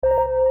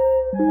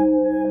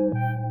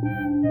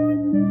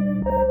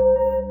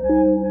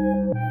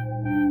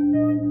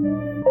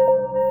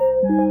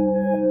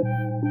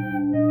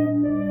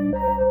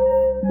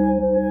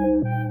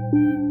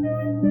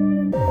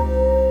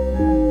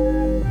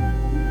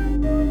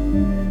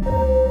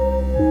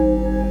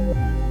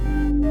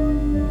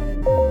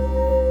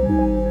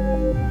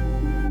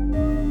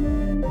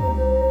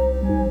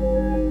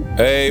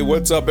Hey,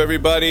 what's up,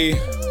 everybody?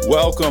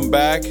 Welcome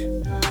back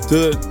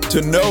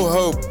to No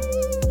Hope,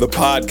 the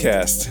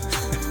podcast.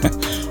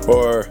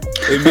 Or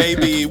it may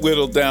be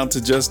whittled down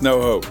to just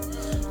No Hope.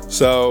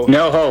 So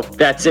No hope,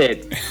 that's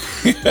it.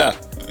 Yeah,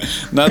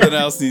 nothing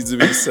else needs to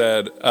be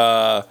said.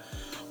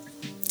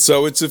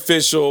 So it's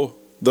official,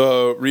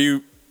 the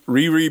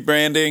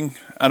rebranding.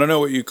 I don't know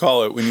what you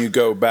call it when you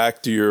go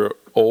back to your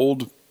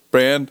old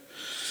brand.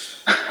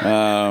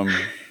 I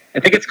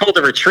think it's called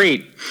a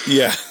retreat.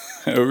 Yeah,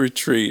 a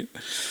retreat.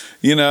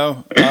 You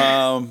know,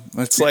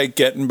 it's like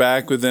getting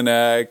back with an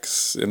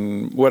ex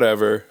and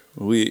whatever.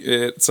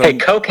 Hey,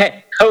 Coke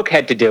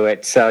had to do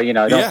it, so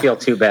don't feel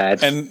too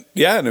bad. And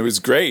it was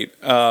great.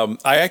 I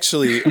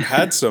actually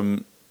had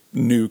some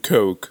new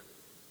Coke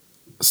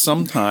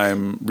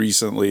sometime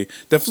recently,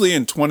 definitely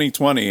in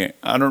 2020.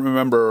 I don't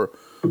remember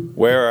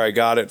where I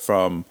got it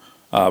from,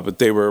 but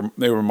they were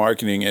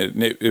marketing it,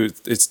 and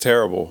it's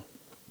terrible.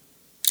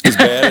 As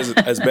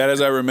bad as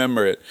I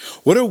remember it.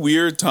 What a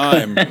weird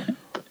time.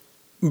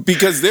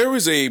 Because there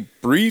was a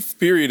brief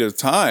period of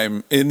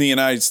time in the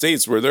United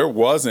States where there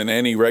wasn't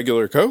any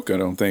regular Coke, I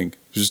don't think.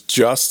 It was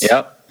just,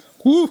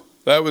 whew,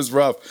 that was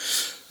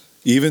rough.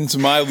 Even to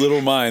my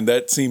little mind,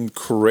 that seemed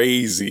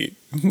crazy.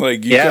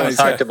 Like you guys it was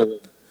hard to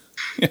believe.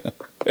 Yeah,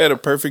 had a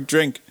perfect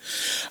drink.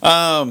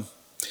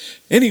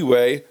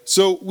 Anyway,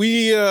 so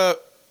we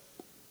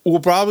will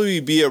probably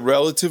be a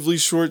relatively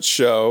short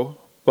show,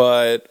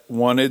 but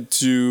wanted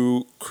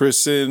to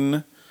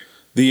christen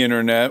the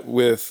internet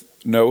with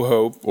No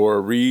Hope, or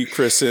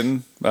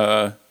rechristen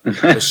a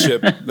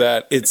ship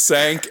that it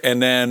sank, and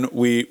then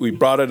we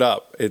brought it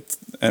up,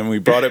 and we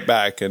brought it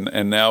back,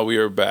 and now we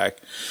are back.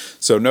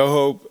 So No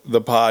Hope,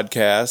 the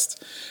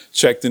podcast.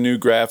 Check the new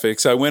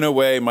graphics. I went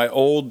away.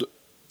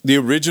 The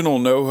original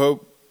No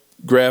Hope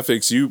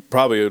graphics, you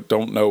probably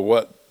don't know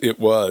what it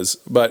was,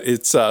 but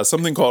it's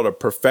something called a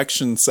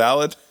perfection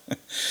salad.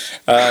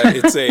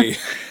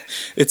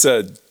 It's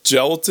a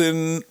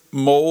gelatin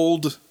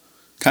mold,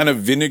 kind of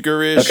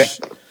vinegarish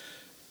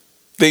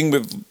thing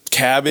with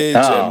cabbage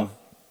and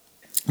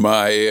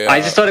I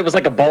just thought it was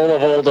like a bowl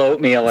of old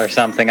oatmeal or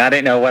something. I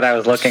didn't know what I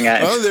was looking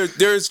at. Oh,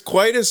 there's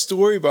quite a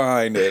story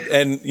behind it,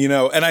 and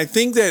and I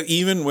think that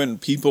even when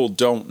people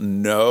don't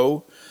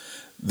know,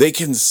 they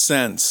can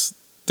sense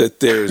that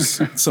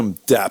there's some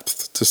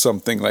depth to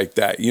something like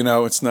that.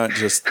 It's not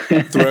just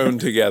thrown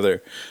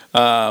together.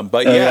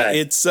 But yeah,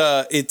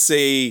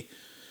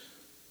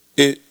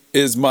 it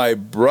is my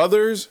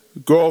brother's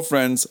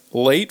girlfriend's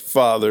late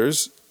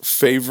father's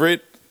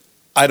favorite.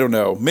 I don't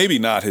know, maybe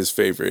not his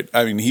favorite.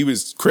 I mean, he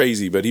was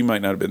crazy, but he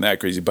might not have been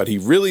that crazy. But he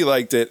really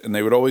liked it, and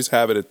they would always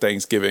have it at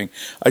Thanksgiving.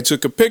 I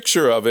took a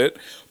picture of it,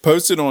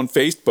 posted on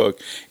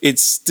Facebook.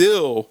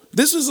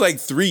 This was like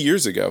 3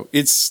 years ago.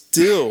 It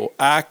still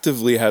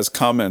actively has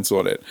comments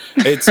on it.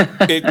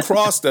 It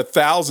crossed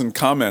 1,000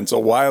 comments a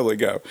while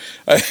ago.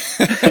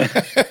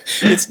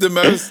 It's the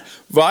most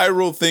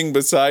viral thing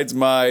besides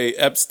my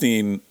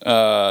Epstein.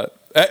 I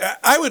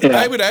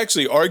would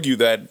actually argue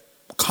that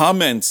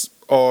comments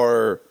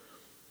are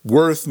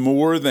worth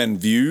more than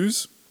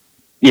views.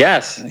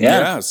 Yes.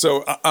 Yeah.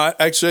 So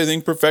I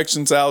think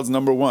perfection salad's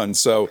number one.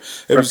 So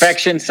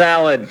perfection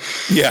salad.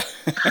 Yeah.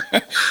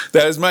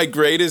 That is my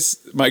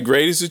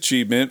greatest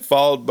achievement,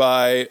 followed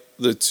by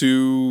the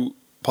 2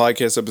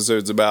 podcast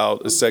episodes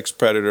about a sex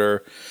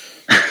predator.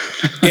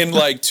 In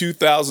like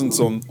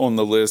 2000s on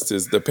the list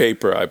is the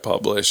paper I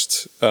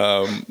published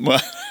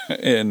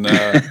in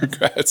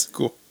grad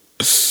school.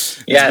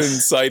 It's been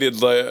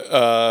cited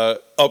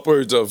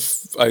upwards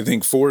of, I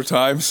think, 4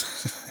 times.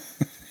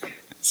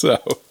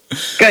 So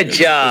good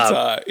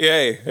job.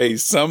 Hey,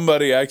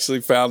 somebody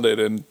actually found it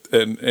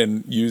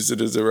and used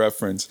it as a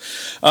reference.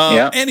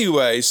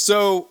 Anyway,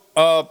 so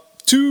I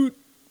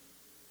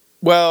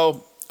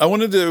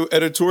wanted to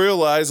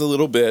editorialize a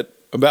little bit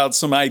about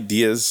some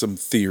ideas, some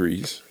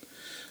theories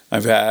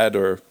I've had,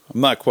 or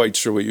I'm not quite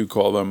sure what you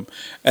call them.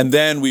 And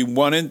then we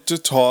wanted to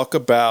talk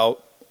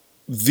about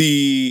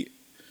the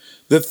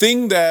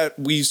thing that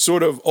we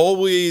sort of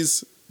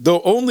always, the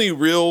only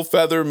real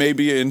feather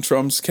maybe in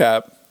Trump's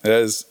cap,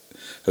 as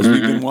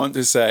we've been wanting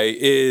to say,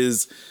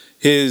 is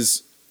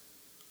his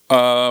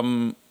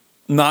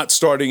not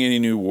starting any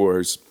new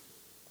wars.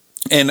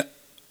 And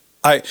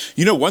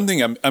one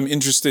thing I'm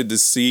interested to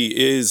see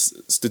is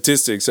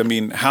statistics. I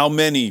mean, how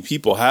many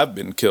people have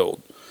been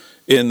killed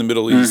in the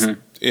Middle East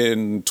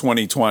in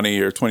 2020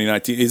 or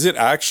 2019? Is it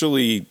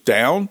actually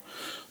down?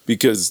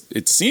 Because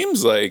it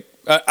seems like,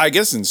 I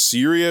guess in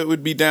Syria it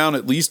would be down,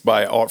 at least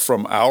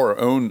from our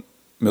own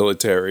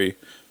military.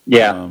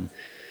 Yeah.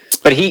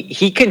 But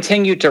he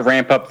continued to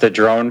ramp up the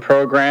drone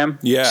program.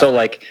 Yeah. So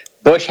like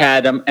Bush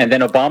had them, and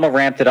then Obama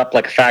ramped it up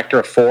like a factor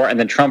of 4, and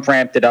then Trump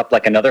ramped it up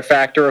like another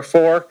factor of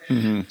 4.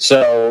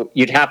 So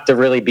you'd have to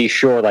really be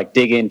sure, like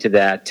dig into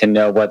that to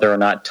know whether or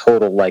not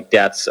total like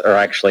deaths are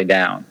actually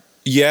down.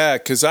 Yeah,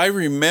 because I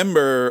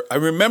remember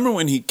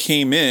when he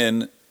came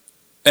in,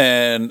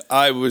 and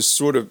I was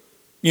sort of,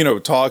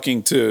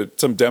 talking to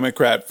some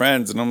Democrat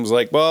friends, and I was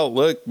like, well,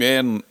 look,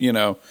 man,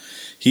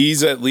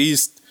 he's at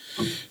least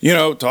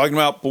talking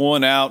about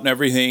pulling out and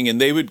everything. And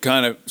they would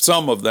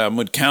some of them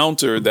would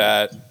counter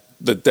that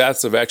the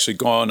deaths have actually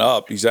gone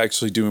up. He's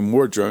actually doing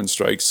more drone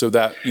strikes. So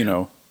that,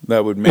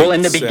 that would make sense. Well,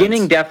 in the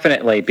beginning,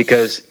 definitely,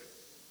 because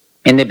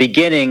in the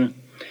beginning,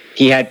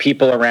 he had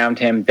people around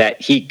him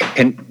that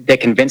they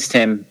convinced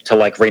him to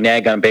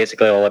renege on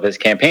basically all of his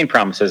campaign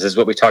promises, is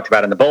what we talked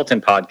about in the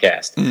Bolton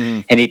podcast.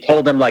 Mm-hmm. And he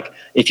told them,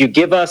 if you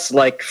give us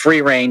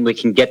free reign, we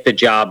can get the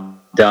job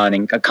done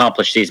and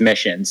accomplish these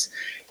missions.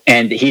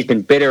 And he's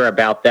been bitter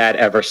about that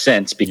ever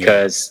since,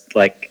 because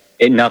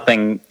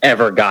nothing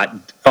ever got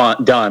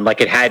done,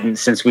 like it hadn't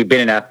since we've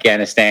been in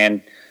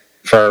Afghanistan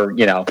for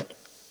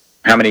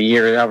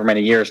however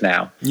many years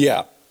now.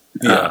 Yeah.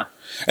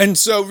 And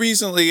so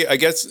recently, I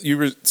guess you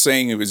were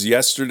saying it was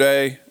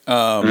yesterday,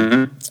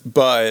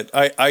 but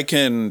I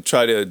can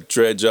try to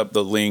dredge up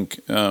the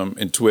link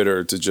in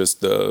Twitter to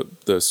just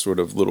the sort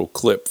of little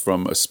clip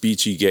from a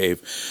speech he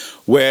gave,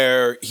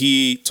 where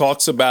he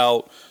talks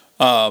about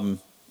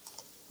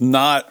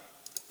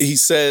he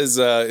says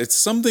it's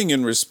something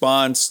in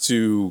response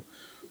to,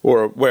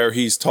 or where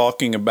he's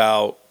talking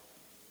about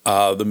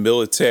the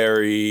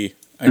military.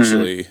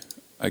 Actually,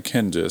 I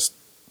can just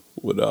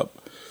pull it up.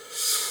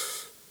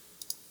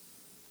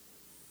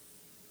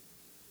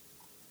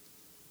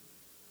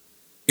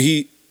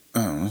 This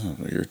is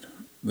weird.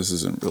 This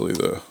isn't really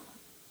the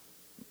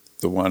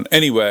one.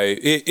 Anyway,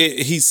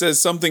 he says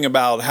something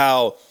about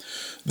how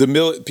the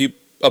military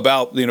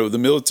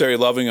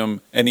loving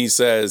him, and he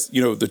says,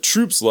 the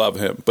troops love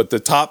him, but the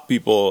top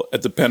people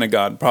at the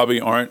Pentagon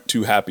probably aren't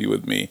too happy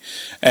with me,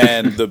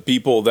 and the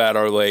people that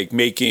are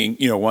making,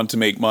 want to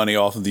make money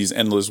off of these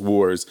endless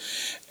wars,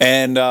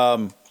 and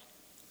that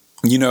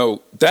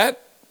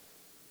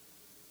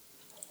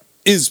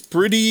is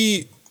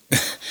pretty.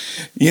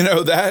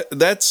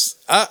 That's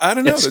I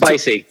don't know. It's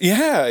spicy.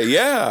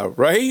 Yeah,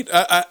 right.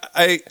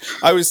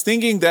 I was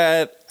thinking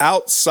that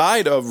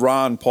outside of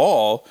Ron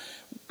Paul,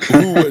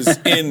 who was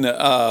in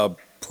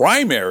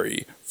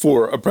primary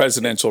for a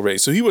presidential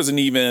race, so he wasn't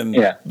even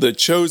the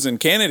chosen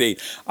candidate.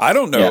 I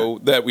don't know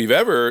that we've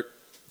ever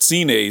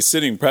seen a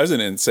sitting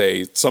president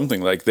say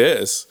something like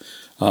this.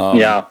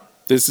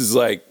 This is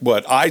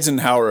what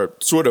Eisenhower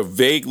sort of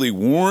vaguely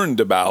warned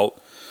about.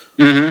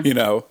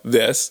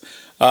 This.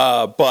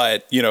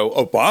 But,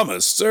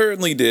 Obama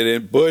certainly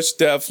didn't. Bush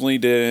definitely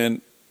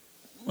didn't.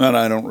 And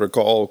I don't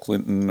recall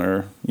Clinton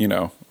or,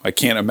 I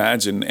can't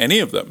imagine any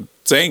of them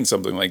saying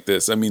something like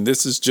this. I mean,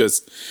 this is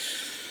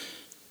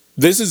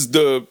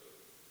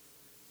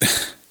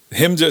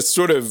him just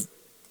sort of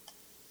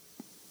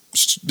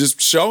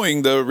just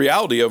showing the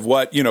reality of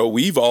what,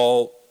 we've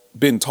all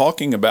been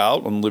talking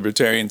about on the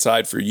libertarian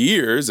side for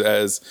years,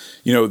 as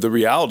the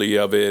reality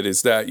of it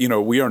is that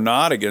we are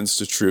not against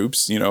the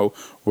troops.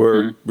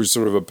 We're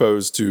sort of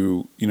opposed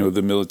to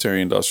the military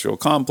industrial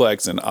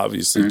complex, and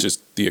obviously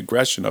just the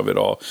aggression of it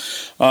all.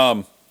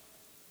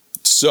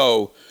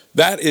 So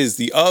that is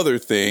the other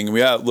thing. We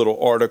had a little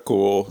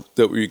article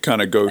that we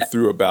kind of go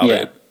through about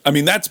it. I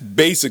mean, that's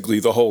basically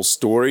the whole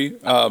story,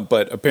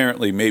 but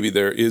apparently maybe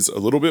there is a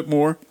little bit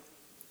more.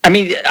 I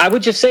mean, I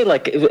would just say,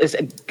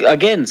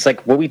 it's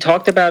what we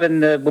talked about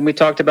when we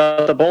talked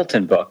about the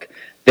Bolton book.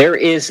 There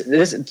is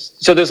this,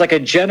 so there's a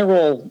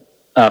general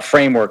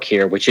framework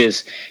here, which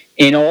is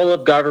in all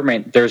of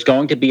government, there's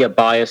going to be a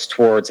bias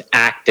towards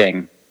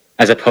acting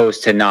as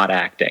opposed to not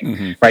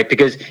acting, right?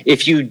 Because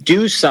if you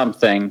do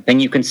something,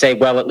 then you can say,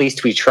 well, at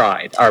least we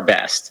tried our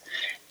best.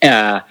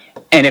 And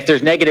if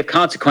there's negative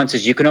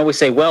consequences, you can always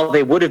say, well,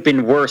 they would have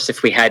been worse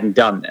if we hadn't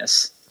done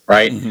this,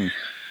 right?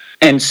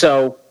 And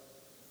so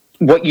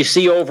what you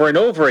see over and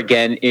over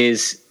again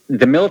is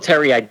the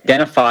military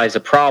identifies a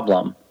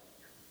problem,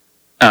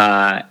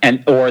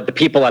 or the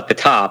people at the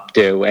top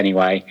do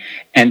anyway,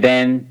 and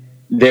then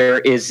there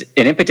is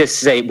an impetus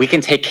to say we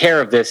can take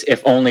care of this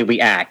if only we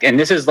act. And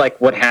this is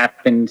what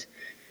happened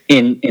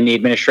in the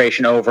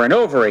administration over and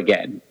over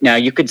again. Now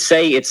you could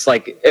say it's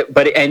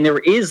and there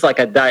is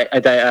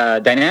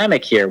a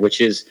dynamic here, which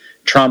is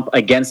Trump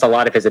against a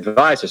lot of his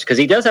advisors, because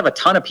he does have a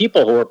ton of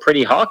people who are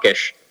pretty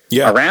hawkish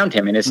around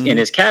him in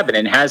his cabinet,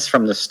 and has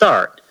from the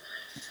start.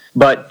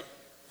 But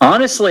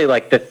honestly,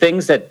 the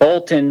things that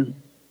Bolton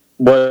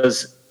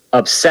was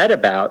upset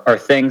about are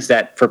things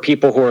that for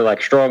people who are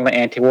strongly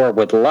anti-war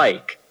would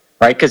right?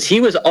 Because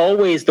he was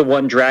always the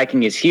one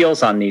dragging his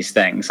heels on these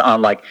things,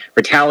 on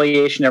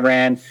retaliation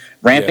Iran,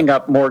 ramping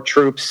up more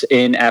troops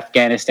in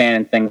Afghanistan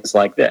and things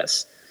like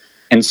this.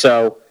 And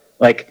so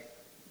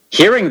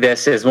hearing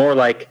this is more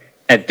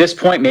at this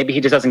point, maybe he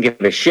just doesn't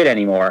give a shit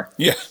anymore.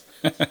 Yeah.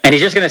 And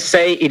he's just going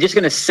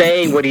to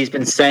say what he's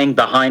been saying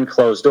behind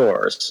closed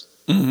doors.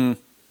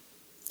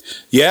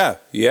 Yeah.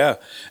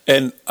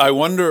 And I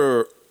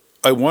wonder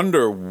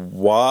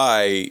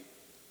why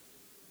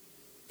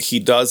he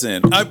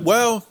doesn't.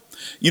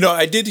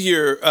 I did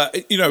hear,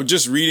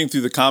 just reading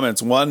through the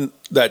comments, one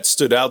that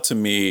stood out to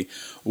me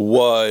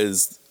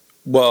was,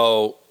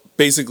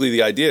 basically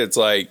the idea. It's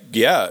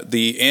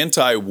the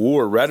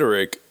anti-war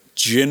rhetoric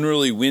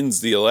generally wins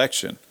the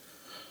election.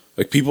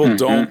 People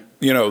don't.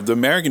 The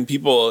American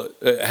people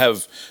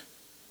have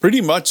pretty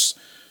much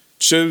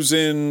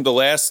chosen the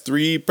last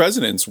three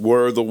presidents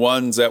were the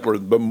ones that were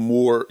the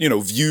more,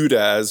 viewed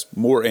as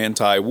more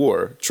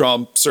anti-war.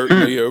 Trump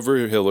certainly over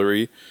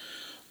Hillary.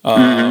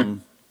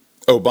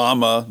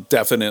 Obama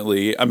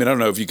definitely. I mean, I don't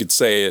know if you could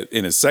say it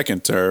in his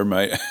second term.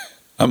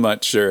 I'm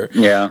not sure.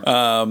 Yeah.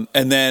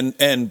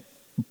 And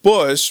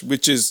Bush,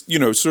 which is,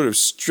 sort of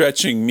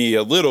stretching me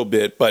a little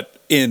bit,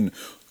 but in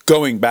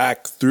going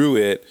back through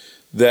it,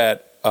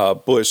 that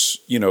Bush,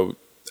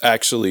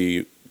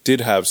 actually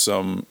did have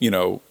some,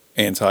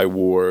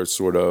 anti-war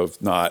sort of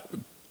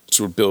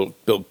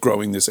built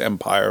growing this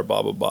empire,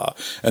 blah, blah, blah.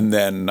 And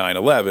then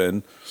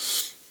 9/11,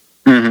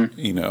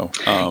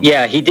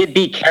 yeah, he did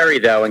beat Kerry,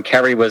 though, and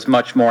Kerry was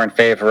much more in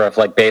favor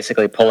of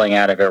basically pulling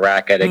out of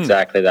Iraq at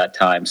exactly that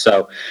time.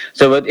 So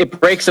it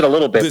breaks it a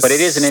little bit, but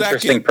it is an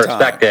interesting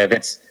perspective.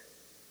 It's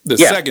the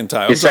second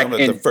time. I'm talking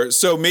about the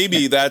first. So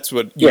maybe that's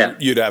what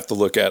you'd have to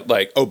look at,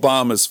 like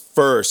Obama's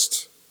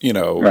first.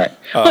 Right.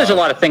 Well, there's a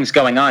lot of things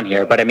going on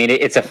here, but I mean,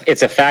 it's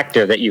a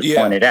factor that you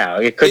pointed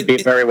out. It could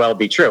very well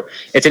be true.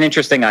 It's an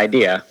interesting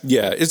idea.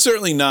 Yeah, it's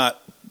certainly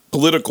not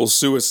political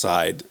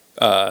suicide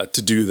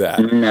to do that.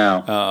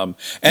 No.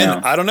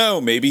 I don't know.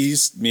 Maybe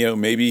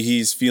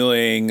he's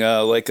feeling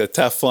like a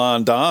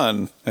Teflon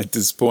Don at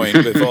this point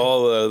with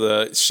all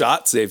the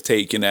shots they've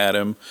taken at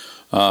him.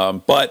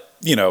 But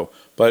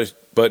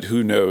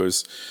who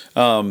knows?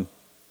 So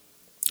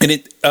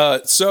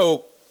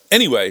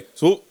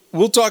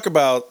we'll talk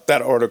about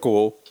that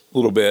article a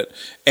little bit.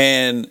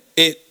 And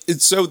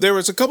so there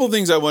was a couple of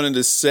things I wanted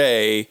to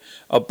say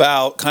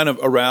about kind of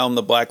around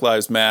the Black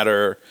Lives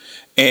Matter,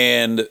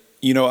 and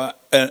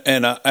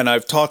and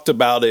I've talked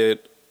about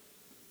it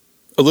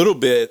a little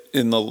bit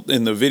in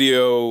the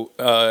video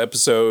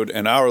episode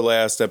and our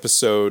last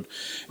episode,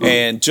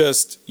 and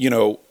just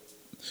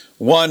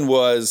one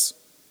was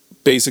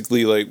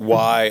basically like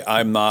why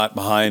I'm not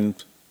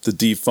behind the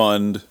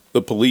defund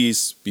the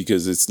police,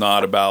 because it's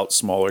not about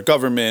smaller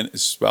government.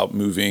 It's about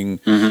moving,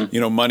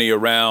 money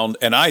around.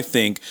 And I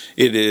think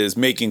it is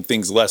making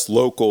things less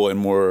local and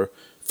more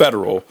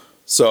federal.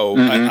 So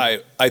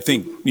I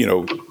think,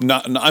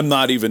 I'm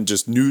not even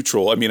just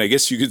neutral. I mean, I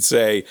guess you could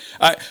say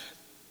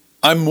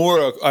I'm more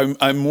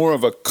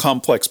of a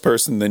complex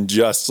person than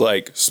just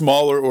like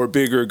smaller or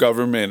bigger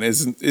government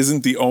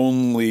isn't the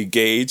only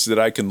gauge that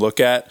I can look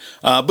at.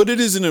 But it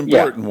is an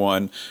important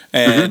one.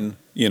 And,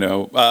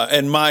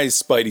 and my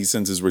spidey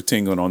senses were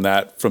tingling on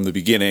that from the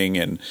beginning.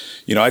 And,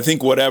 I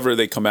think whatever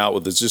they come out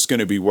with is just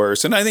going to be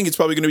worse. And I think it's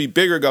probably going to be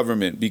bigger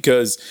government,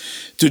 because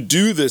to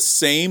do the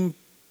same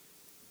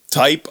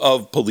type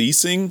of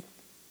policing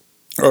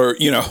or,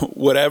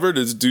 whatever,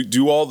 to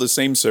do all the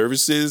same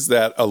services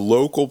that a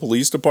local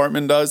police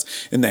department does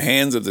in the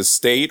hands of the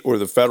state or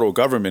the federal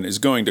government is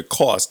going to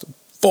cost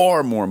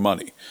far more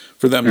money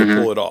for them to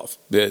pull it off.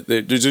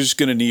 They're just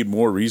going to need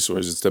more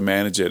resources to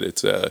manage it.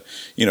 It's a,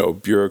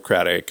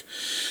 bureaucratic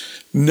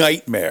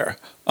nightmare.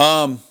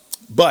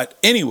 But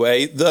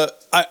anyway,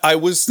 I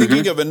was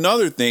thinking of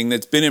another thing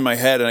that's been in my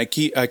head, and I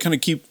kind of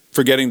keep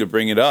forgetting to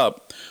bring it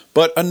up.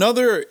 But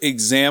another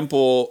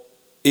example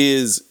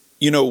is,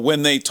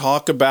 when they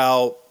talk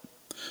about,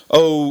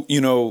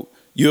 you're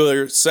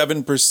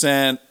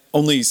 7%,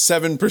 only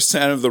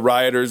 7% of the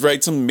rioters,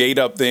 right? Some made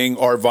up thing,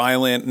 are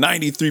violent.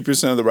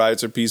 93% of the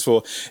riots are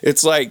peaceful.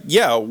 It's like,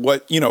 yeah,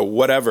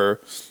 whatever.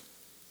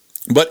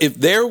 But if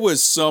there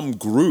was some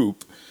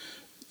group,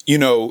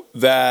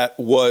 that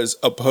was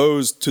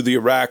opposed to the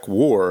Iraq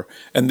war,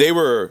 and they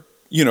were,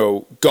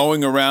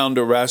 going around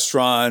a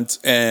restaurant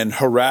and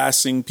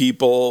harassing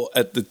people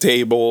at the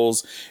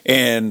tables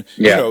and,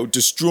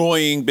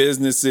 destroying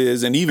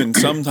businesses and even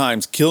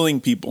sometimes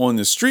killing people in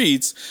the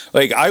streets,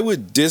 like I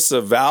would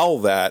disavow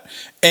that.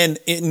 And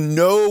in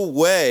no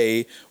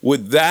way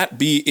would that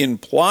be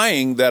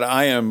implying that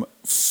I am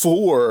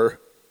for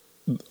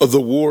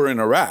the war in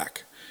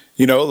Iraq.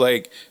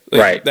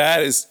 Right.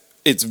 That is,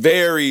 it's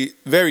very,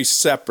 very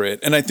separate.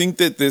 And I think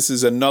that this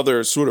is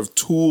another sort of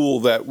tool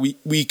that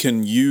we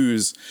can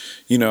use,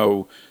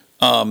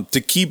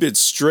 to keep it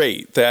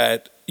straight.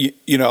 That,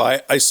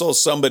 I saw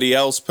somebody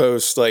else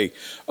post like,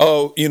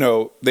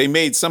 they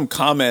made some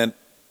comment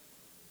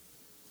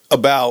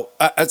about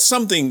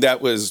something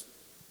that was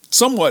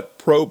somewhat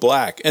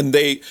pro-black. And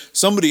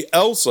somebody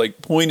else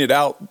like pointed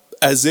out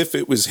as if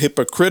it was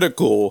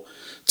hypocritical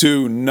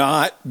to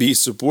not be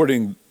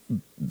supporting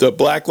the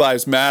Black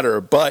Lives Matter,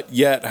 but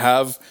yet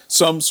have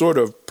some sort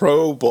of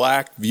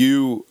pro-black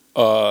view,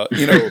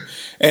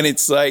 and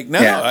it's like, no,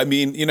 I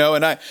mean,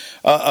 and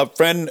a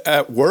friend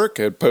at work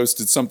had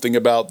posted something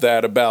about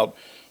that, about,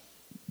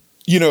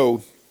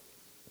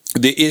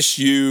 the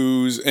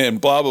issues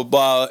and blah, blah,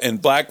 blah, and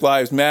Black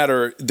Lives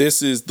Matter.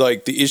 This is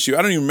like the issue.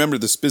 I don't even remember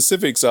the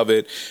specifics of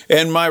it.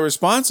 And my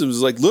response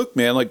was like, look,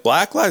 man, like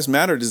Black Lives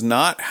Matter does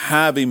not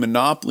have a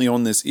monopoly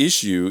on this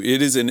issue.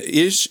 It is it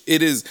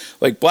is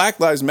like Black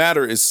Lives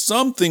Matter is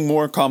something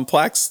more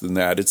complex than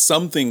that. It's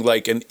something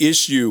like an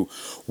issue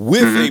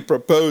with a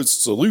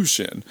proposed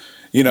solution,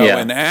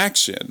 an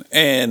action.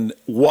 And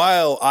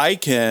while I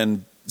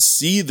can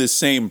see the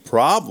same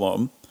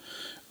problem,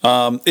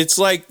 It's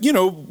like,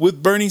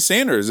 with Bernie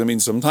Sanders. I mean,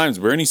 sometimes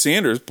Bernie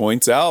Sanders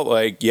points out,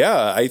 like,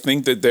 yeah, I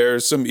think that there are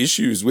some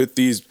issues with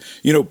these,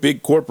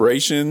 big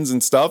corporations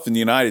and stuff in the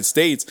United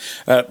States.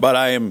 But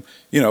I am,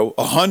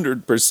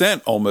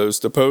 100%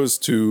 almost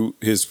opposed to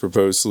his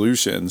proposed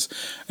solutions.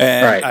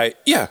 And Right.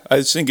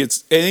 I think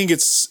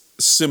it's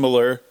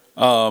similar.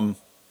 So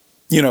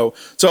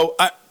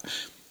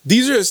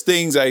these are just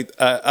things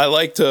I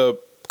like to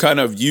kind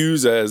of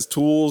use as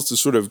tools to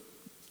sort of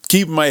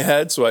keep in my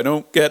head so I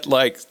don't get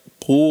like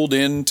pulled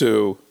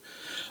into,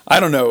 I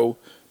don't know,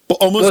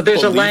 almost. Well,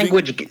 there's believing.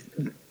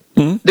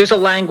 a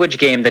language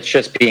game that's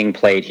just being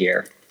played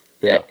here.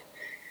 Yeah.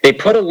 They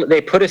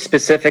put a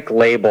specific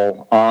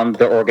label on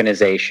the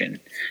organization.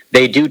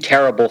 They do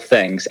terrible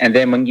things, and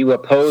then when you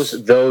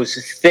oppose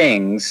those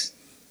things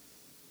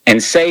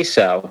and say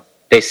so,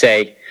 they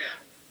say,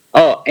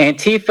 "Oh,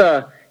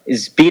 Antifa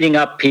is beating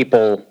up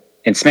people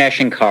and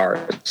smashing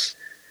cars.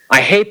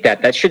 I hate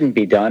that. That shouldn't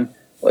be done."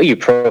 Well, you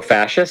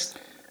pro-fascist?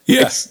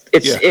 Yes.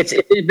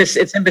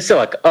 It's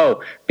imbecilic.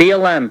 Oh,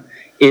 BLM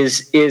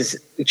is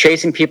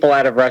chasing people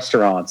out of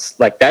restaurants.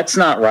 Like, that's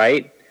not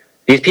right.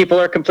 These people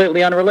are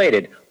completely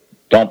unrelated.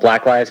 Don't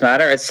Black Lives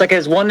Matter? It's like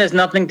one has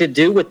nothing to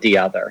do with the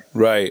other.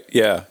 Right.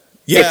 Yeah.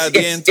 Yeah.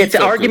 It's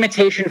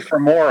argumentation for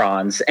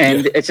morons,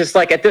 and it's just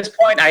like, at this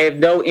point, I have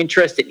no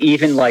interest in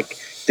even like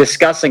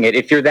discussing it.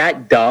 If you're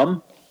that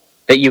dumb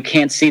that you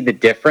can't see the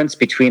difference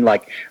between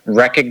like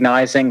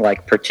recognizing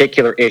like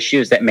particular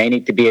issues that may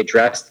need to be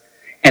addressed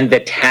and the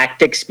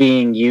tactics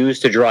being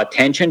used to draw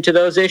attention to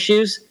those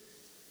issues,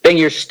 then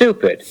you're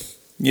stupid.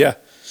 Yeah.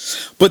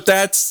 But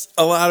that's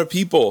a lot of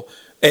people.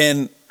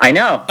 And I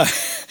know.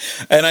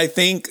 And I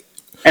think.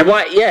 And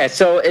what? Yeah.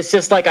 So it's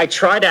just like I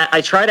try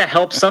to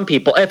help some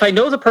people. If I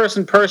know the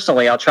person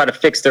personally, I'll try to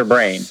fix their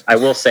brain. I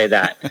will say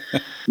that.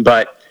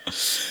 But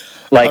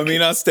like, I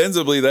mean,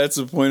 ostensibly, that's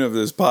the point of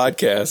this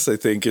podcast, I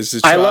think, is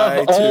to try I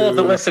love all of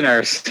the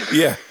listeners.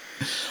 Yeah.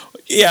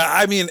 Yeah.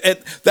 I mean,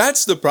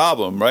 that's the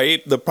problem,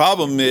 right? The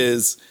problem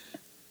is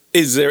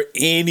there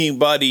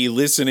anybody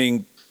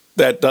listening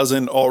that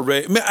doesn't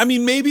already? I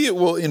mean, maybe it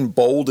will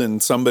embolden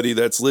somebody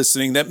that's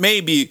listening that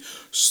maybe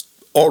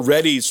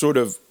already sort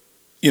of,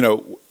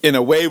 in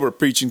a way we're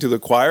preaching to the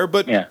choir,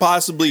 but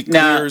possibly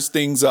clears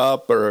things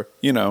up or,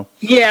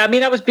 Yeah, I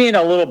mean, I was being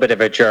a little bit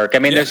of a jerk. I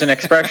mean, there's an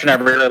expression I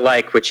really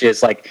like, which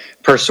is like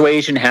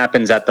persuasion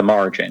happens at the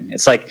margin.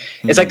 It's like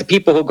the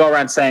people who go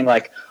around saying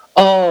like,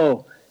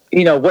 oh,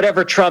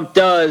 whatever Trump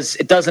does,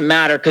 it doesn't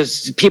matter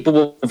because people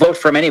will vote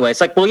for him anyway. It's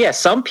like, well, yeah,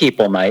 some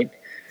people might,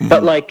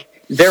 but like,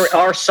 there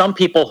are some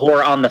people who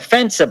are on the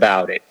fence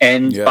about it.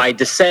 And by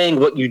just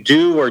saying what you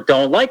do or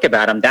don't like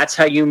about them, that's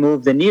how you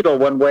move the needle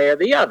one way or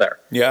the other.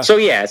 Yeah. So,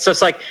 so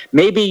it's like,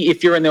 maybe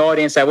if you're in the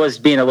audience, I was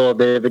being a little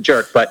bit of a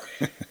jerk. But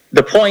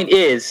the point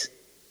is,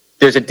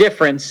 there's a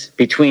difference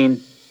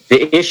between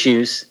the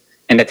issues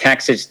and the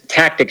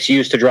tactics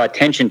used to draw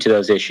attention to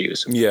those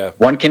issues. Yeah.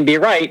 One can be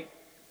right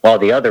while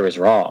the other is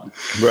wrong.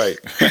 Right.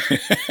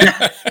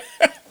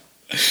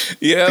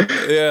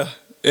 Yeah.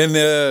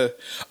 And,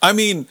 I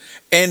mean,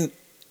 and,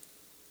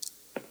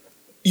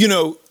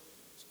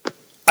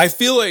 I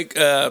feel like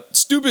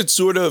stupid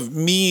sort of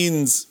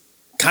means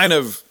kind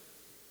of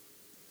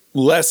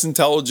less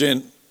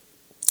intelligent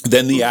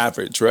than the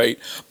average, right?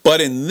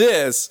 But in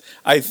this,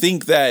 I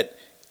think that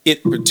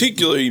it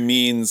particularly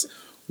means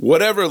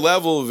whatever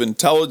level of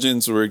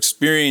intelligence or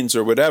experience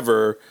or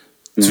whatever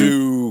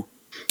to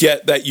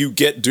get that you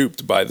get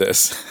duped by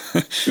this.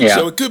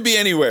 So it could be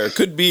anywhere. It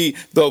could be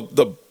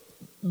the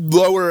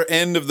lower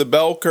end of the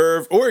bell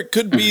curve, or it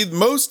could be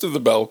most of the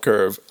bell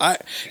curve.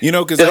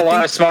 Because there's a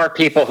lot of smart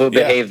people who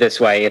behave this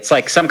way. It's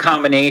like some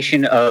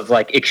combination of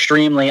like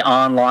extremely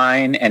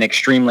online and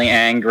extremely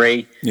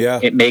angry.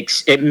 Yeah, it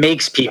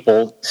makes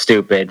people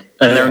stupid,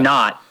 and they're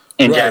not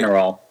in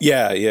general.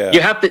 Yeah. You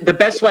have the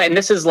best way, and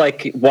this is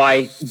like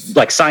why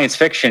like science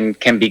fiction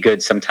can be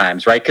good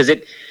sometimes, right? Because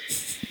it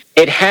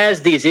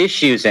has these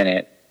issues in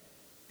it,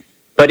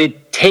 but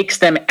it takes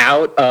them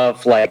out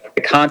of like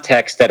the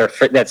context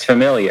that's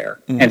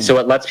familiar, and so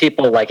it lets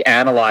people like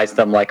analyze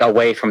them like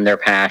away from their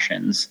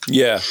passions.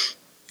 Yeah,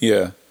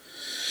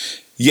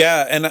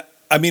 and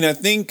I mean, I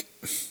think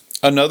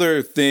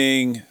another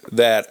thing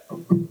that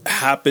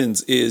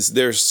happens is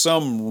there's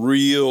some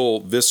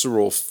real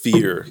visceral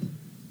fear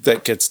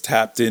that gets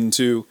tapped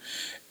into,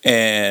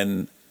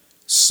 and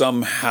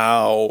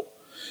somehow,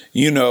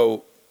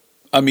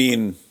 I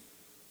mean.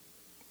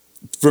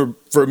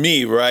 For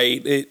me,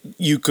 right,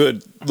 you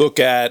could look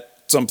at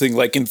something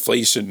like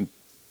inflation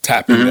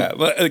tapping that.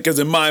 Because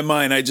in my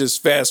mind, I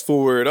just fast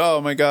forward,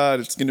 oh my God,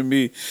 it's going to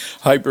be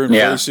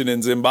hyperinflation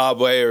in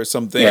Zimbabwe or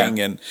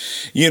something. And,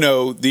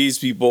 these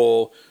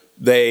people,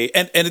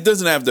 and it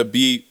doesn't have to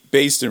be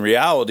based in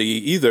reality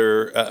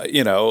either,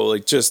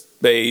 like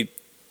just they,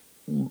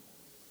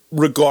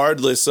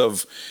 regardless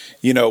of,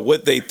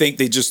 what they think,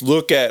 they just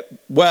look at,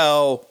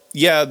 well,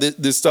 yeah,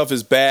 this stuff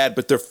is bad,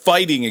 but they're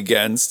fighting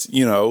against,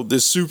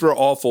 this super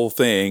awful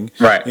thing.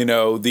 Right.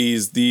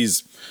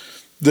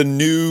 The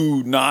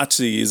new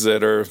Nazis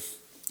that are,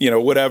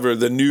 whatever,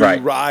 the new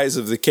Right. rise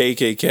of the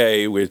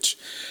KKK, which,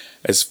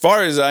 as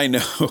far as I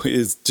know,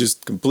 is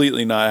just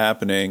completely not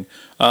happening.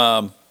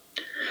 Well,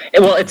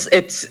 what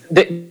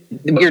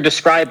you're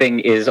describing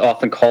is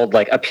often called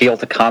like appeal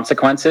to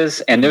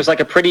consequences. And there's like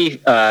a pretty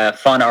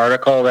fun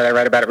article that I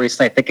read about it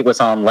recently. I think it was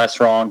on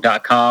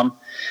lesswrong.com.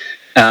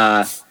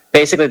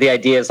 Basically, the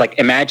idea is like,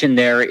 imagine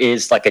there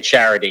is like a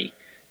charity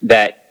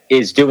that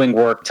is doing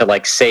work to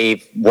like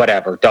save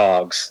whatever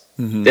dogs.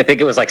 I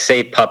think it was like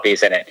save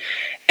puppies in it.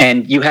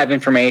 And you have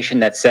information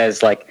that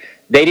says like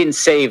they didn't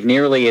save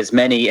nearly as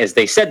many as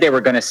they said they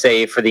were going to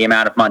save for the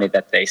amount of money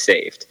that they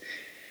saved.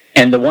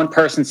 And the one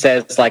person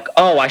says like,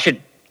 oh, I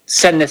should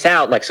send this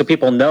out like so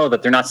people know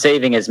that they're not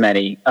saving as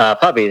many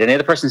puppies. And the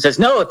other person says,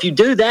 no, if you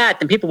do that,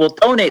 then people will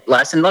donate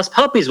less and less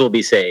puppies will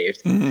be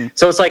saved.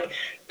 So it's like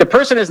the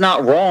person is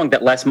not wrong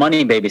that less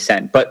money may be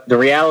sent, but the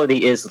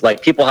reality is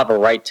like people have a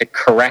right to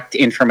correct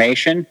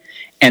information,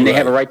 and they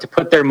have a right to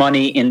put their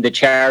money in the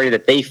charity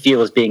that they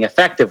feel is being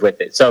effective with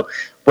it. So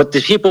what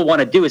the people want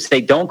to do is they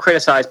don't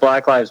criticize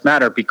Black Lives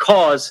Matter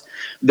because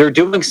they're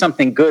doing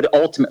something good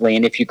ultimately.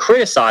 And if you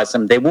criticize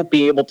them, they won't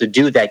be able to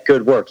do that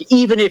good work,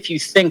 even if you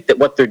think that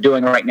what they're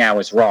doing right now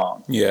is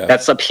wrong. Yeah.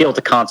 That's appeal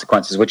to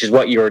consequences, which is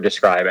what you were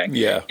describing.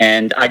 Yeah.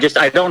 And I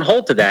don't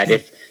hold to that.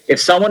 If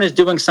someone is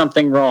doing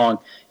something wrong,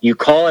 you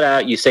call it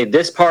out, you say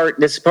this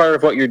part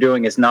of what you're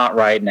doing is not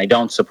right and I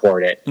don't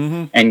support it.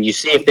 And you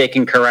see if they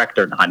can correct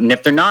or not. And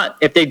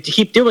if they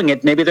keep doing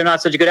it, maybe they're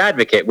not such a good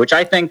advocate, which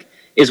I think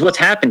is what's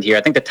happened here.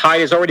 I think the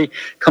tide has already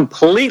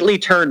completely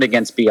turned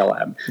against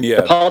BLM.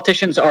 Yeah. The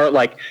politicians are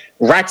like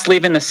rats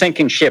leaving the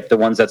sinking ship, the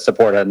ones that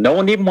support it. No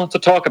one even wants to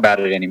talk about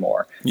it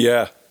anymore.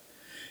 Yeah.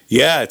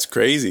 Yeah, it's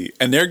crazy.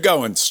 And they're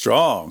going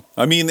strong.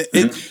 I mean,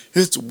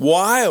 it's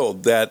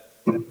wild that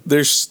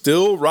they're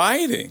still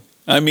rioting.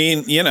 I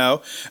mean,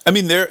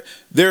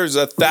 there's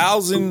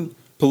 1,000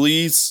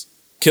 police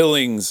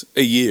killings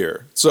a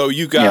year. So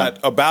you got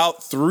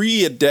about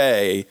 3 a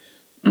day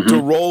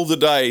to roll the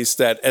dice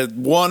that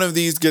one of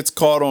these gets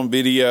caught on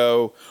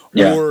video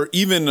or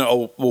even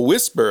a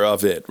whisper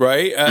of it,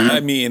 right? I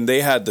mean,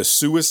 they had the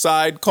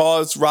suicide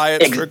cause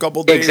riots for a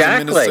couple days in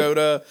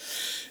Minnesota.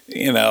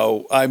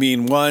 I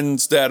mean,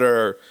 ones that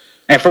are...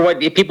 And for what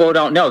people who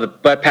don't know,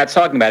 what Pat's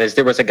talking about is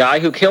there was a guy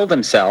who killed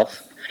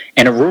himself,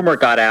 and a rumor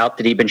got out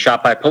that he'd been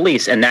shot by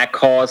police, and that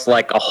caused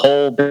like a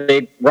whole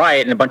big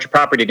riot and a bunch of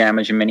property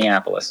damage in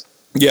Minneapolis.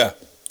 Yeah.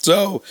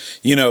 So,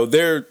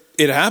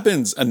 it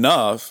happens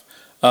enough.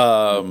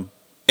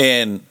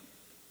 And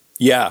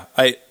yeah,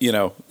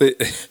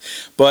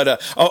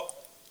 but,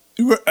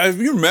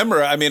 you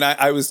remember, I mean,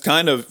 I was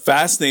kind of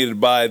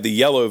fascinated by the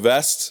Yellow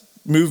Vest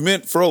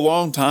movement for a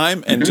long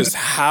time and just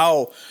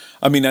how,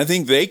 I mean, I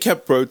think they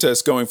kept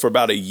protests going for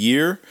about a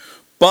year,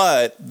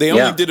 but they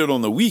only did it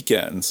on the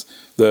weekends.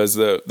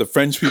 The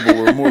French people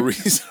were more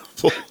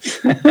reasonable.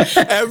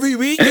 Every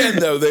weekend,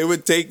 though, they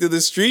would take to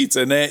the streets,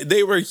 and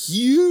they were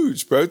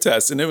huge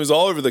protests, and it was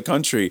all over the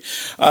country.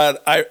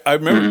 I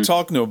remember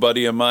talking to a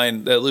buddy of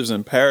mine that lives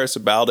in Paris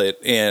about it,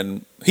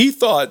 and he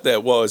thought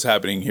that what was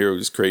happening here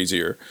was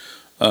crazier.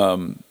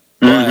 But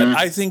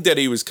I think that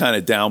he was kind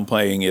of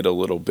downplaying it a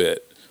little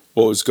bit,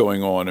 what was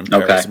going on in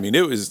Paris. Okay. I mean,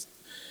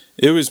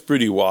 it was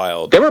pretty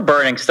wild. They were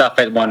burning stuff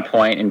at one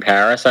point in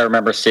Paris. I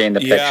remember seeing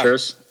the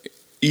pictures.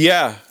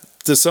 Yeah,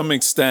 to some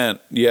extent.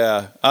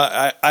 Yeah.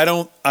 I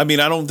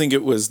don't think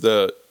it was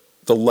the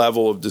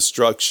level of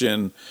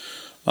destruction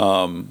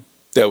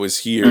that was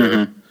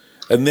here.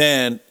 And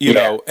then, you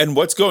know, and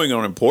what's going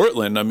on in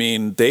Portland, I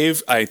mean,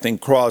 they've, I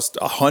think, crossed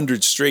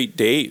 100 straight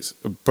days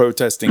of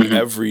protesting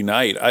every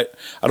night. I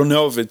don't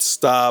know if it's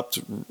stopped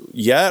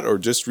yet or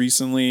just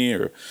recently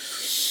or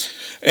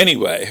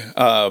anyway.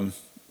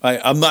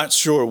 I'm not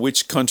sure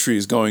which country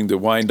is going to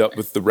wind up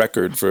with the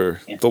record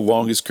for the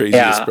longest,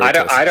 craziest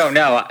protest. I don't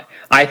know.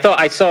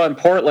 I saw in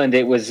Portland,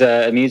 it was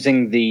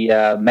amusing.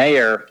 The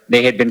mayor,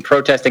 they had been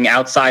protesting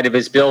outside of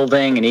his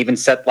building and even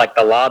set like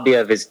the lobby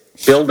of his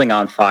building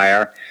on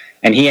fire.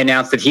 And he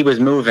announced that he was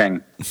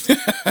moving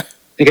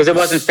because it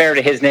wasn't fair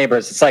to his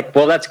neighbors. It's like,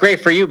 well, that's great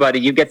for you,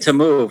 buddy. You get to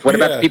move. What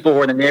about the people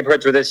who are in the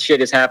neighborhoods where this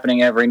shit is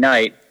happening every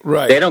night?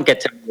 Right. They don't get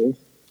to move.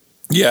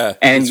 Yeah.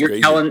 And you're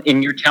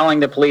telling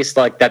the police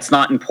like that's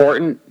not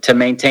important to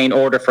maintain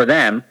order for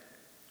them.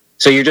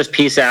 So you're just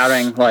peace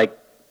outing, like,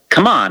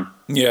 come on.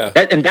 Yeah.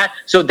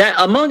 So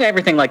among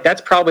everything, like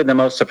that's probably the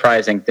most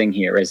surprising thing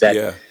here is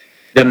that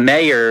the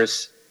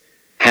mayors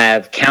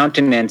have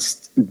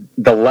countenanced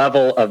the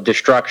level of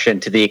destruction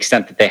to the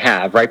extent that they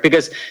have, right?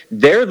 Because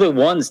they're the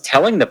ones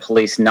telling the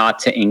police not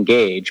to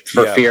engage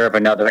for fear of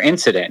another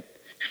incident.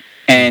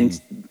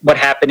 And what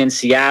happened in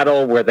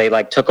Seattle where they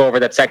like took over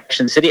that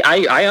section of the city,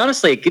 I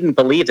honestly didn't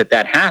believe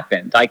that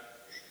happened. Like,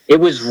 it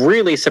was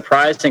really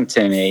surprising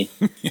to me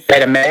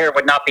that a mayor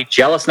would not be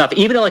jealous enough,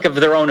 even like of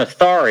their own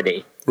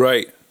authority,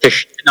 right, to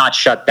not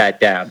shut that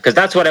down. Because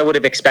that's what I would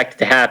have expected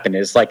to happen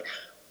is like,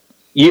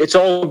 it's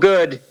all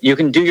good. You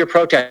can do your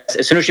protest.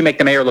 As soon as you make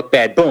the mayor look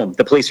bad, boom,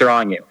 the police are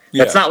on you.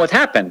 That's not what's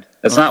happened.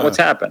 That's not what's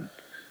happened.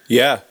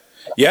 Yeah.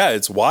 Yeah,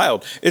 it's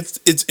wild.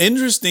 It's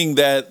interesting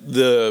that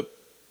the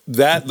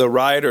that the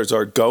rioters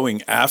are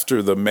going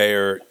after the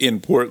mayor in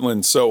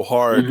Portland so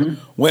hard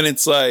when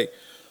it's like,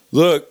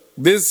 look,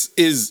 this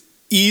is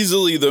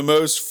easily the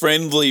most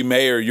friendly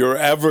mayor you're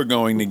ever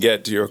going to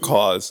get to your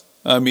cause.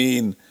 I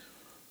mean,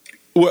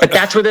 but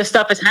that's where this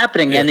stuff is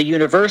happening, and the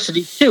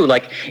university too.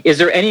 Like, is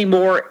there any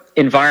more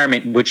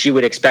environment in which you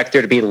would expect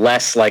there to be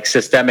less like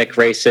systemic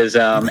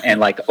racism and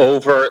like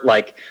overt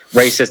like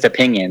racist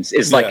opinions?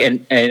 Is like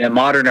in a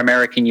modern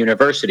American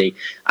university.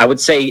 I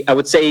would say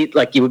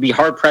like you would be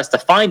hard pressed to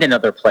find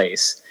another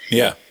place.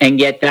 Yeah, and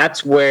yet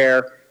that's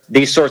where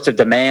these sorts of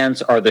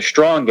demands are the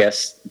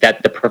strongest.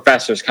 That the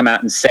professors come out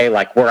and say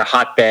like we're a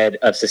hotbed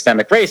of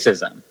systemic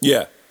racism.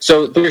 Yeah.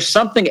 So there's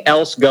something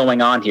else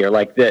going on here,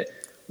 like that.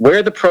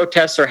 Where the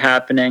protests are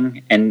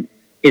happening and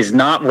is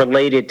not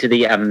related to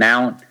the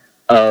amount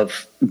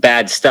of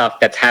bad stuff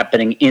that's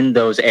happening in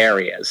those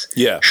areas.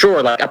 Yeah.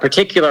 Sure, like a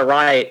particular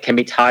riot can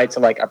be tied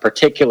to like a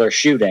particular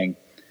shooting,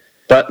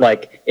 but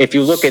like if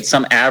you look at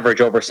some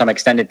average over some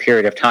extended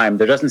period of time,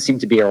 there doesn't seem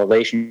to be a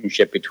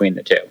relationship between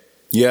the two.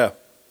 Yeah.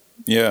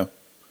 Yeah.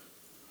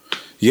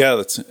 Yeah,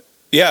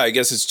 I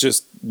guess it's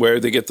just where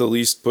they get the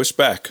least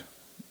pushback.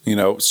 You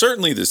know,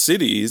 certainly the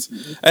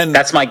cities, and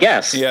that's my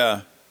guess.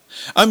 Yeah.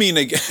 I mean,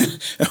 again,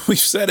 we've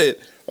said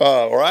it,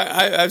 or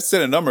I've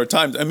said it a number of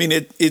times. I mean,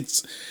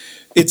 it's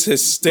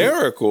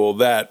hysterical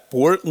that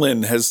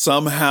Portland has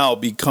somehow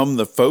become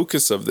the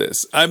focus of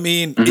this. I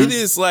mean, it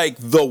is like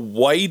the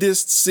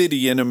whitest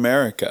city in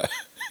America.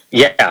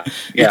 Yeah.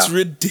 It's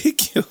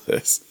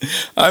ridiculous.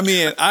 I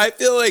mean, I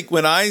feel like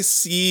when I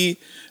see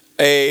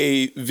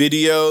a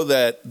video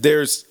that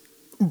there's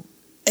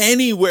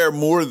anywhere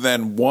more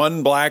than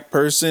one black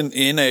person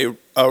in a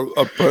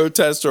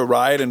protest or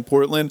riot in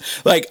Portland,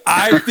 like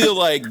I feel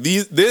like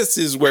this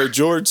is where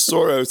George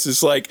Soros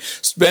is like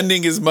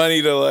spending his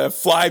money to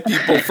fly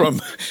people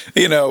from,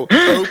 you know,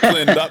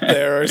 Oakland up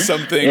there or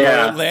something, or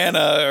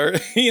Atlanta, or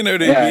you know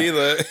what I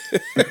mean.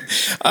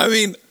 I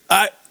mean,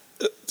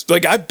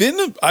 I've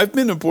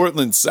been to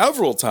Portland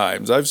several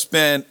times. I've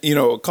spent, you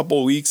know, a couple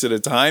of weeks at a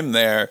time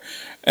there,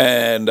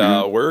 and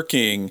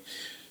working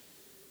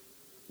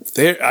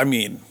there. I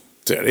mean,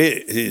 dude,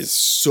 it is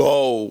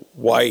so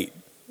white.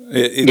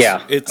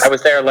 I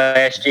was there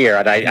last year,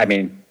 and I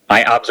mean,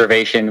 my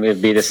observation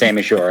would be the same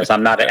as yours.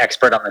 I'm not an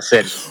expert on the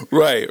city.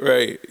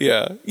 Right,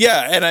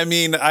 yeah, and I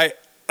mean, I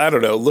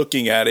don't know.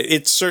 Looking at it,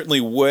 it's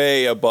certainly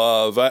way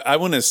above. I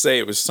want to say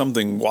it was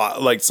something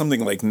like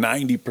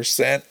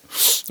 90%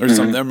 or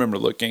something. I remember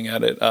looking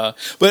at it,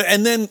 but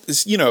and then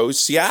you know,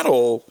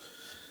 Seattle,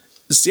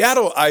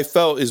 I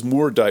felt is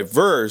more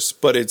diverse,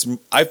 but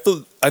I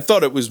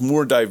thought it was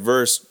more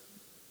diverse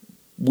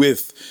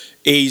with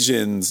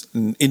Asians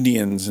and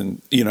Indians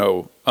and, you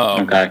know,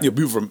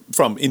 people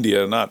from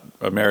India, not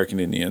American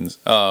Indians.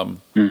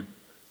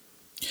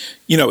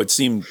 You know, it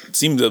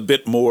seemed a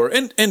bit more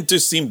and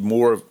just seemed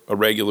more of a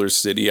regular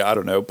city. I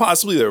don't know.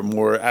 Possibly there were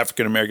more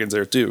African Americans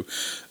there too,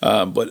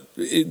 but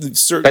it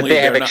certainly. But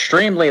they have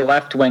extremely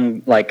left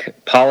wing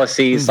like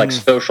policies, like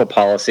social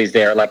policies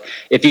there. Like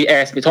if you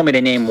told me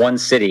to name one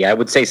city, I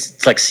would say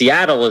it's like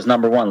Seattle is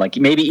number one, like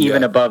maybe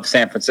even above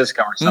San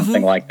Francisco or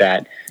something like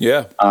that.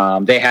 Yeah.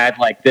 They had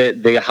like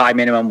the high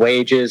minimum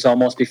wages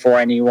almost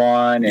before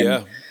anyone.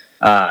 And,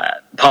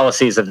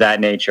 policies of that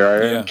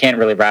nature. I can't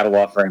really rattle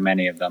off very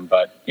many of them,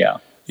 but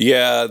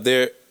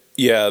the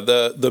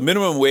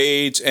minimum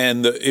wage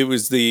and it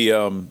was the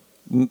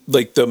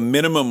like the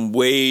minimum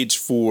wage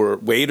for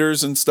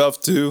waiters and stuff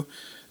too.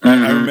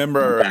 I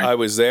remember I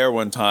was there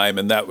one time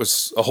and that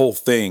was a whole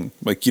thing.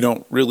 Like you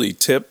don't really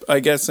tip,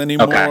 I guess,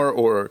 anymore,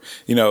 or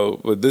you know,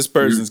 this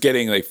person's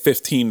getting like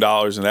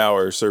 $15 an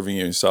hour serving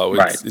you. So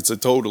it's a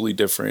totally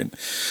different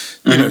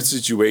you know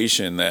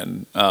situation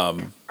than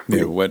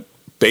you know what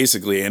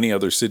basically any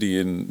other city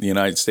in the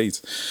United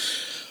States.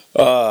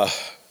 But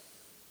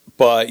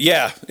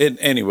yeah,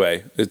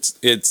 anyway,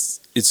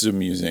 it's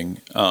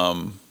amusing.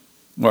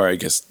 Or I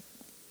guess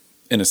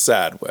in a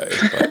sad way,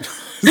 but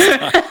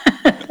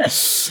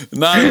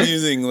not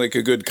amusing like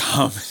a good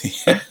comedy.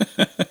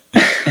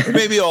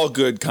 Maybe all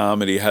good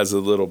comedy has a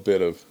little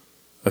bit of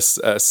a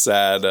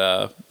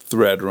sad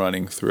thread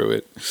running through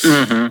it.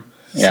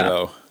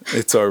 So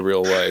it's our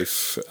real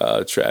life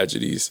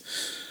tragedies.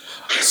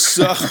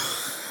 So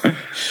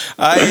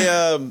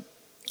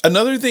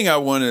another thing I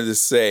wanted to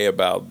say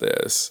about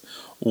this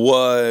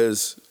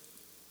was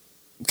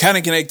kind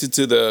of connected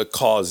to the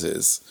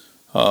causes.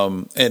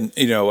 And,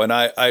 you know, and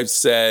I've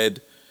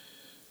said,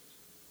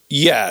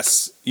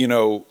 yes, you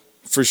know,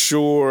 for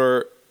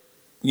sure,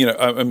 you know,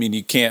 I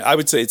mean, I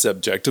would say it's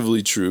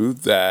objectively true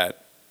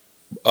that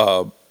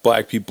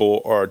black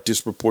people are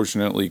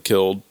disproportionately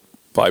killed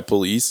by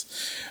police.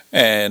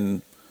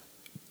 And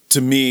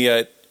to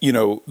me, you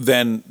know,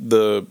 then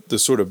the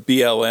sort of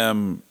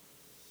BLM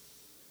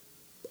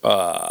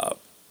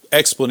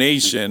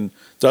explanation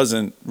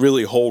doesn't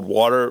really hold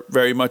water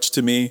very much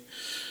to me.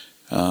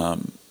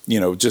 You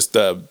know, just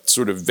the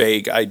sort of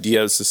vague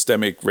idea of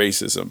systemic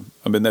racism.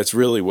 I mean, that's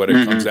really what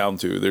it comes down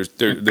to.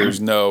 There's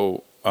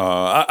no.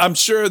 I'm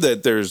sure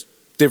that there's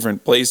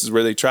different places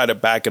where they try to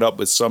back it up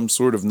with some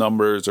sort of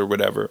numbers or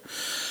whatever.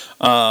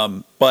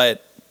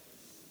 But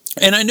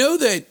I know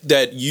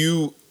that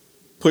you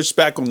pushed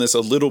back on this a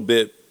little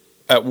bit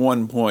at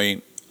one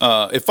point.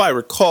 If I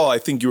recall, I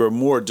think you were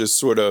more just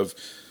sort of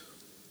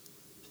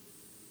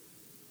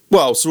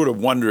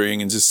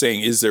wondering and just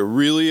saying, is there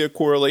really a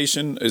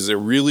correlation? Is there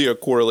really a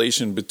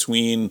correlation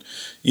between,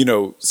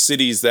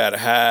 cities that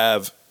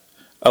have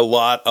a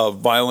lot of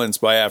violence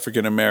by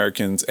African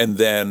Americans and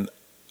then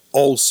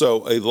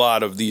also a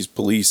lot of these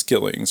police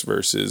killings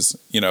versus,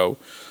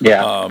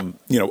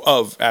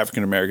 of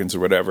African Americans or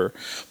whatever.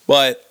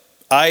 But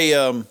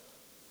I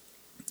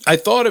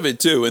thought of it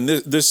too, and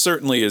this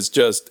certainly is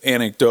just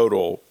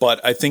anecdotal,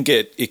 but I think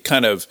it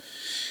kind of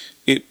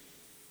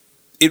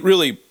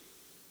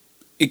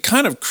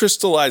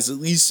crystallized, at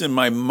least in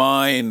my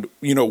mind,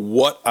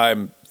 what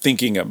I'm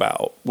thinking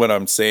about when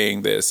I'm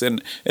saying this.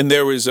 And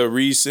there was a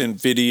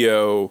recent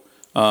video,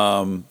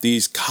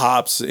 these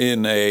cops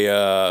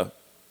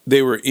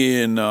they were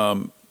in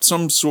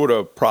some sort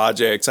of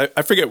projects.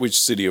 I forget which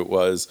city it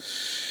was.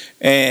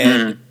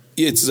 And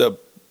it's a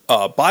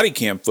body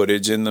cam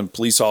footage, and the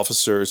police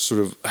officer sort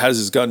of has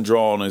his gun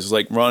drawn and is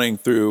like running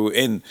through.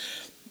 And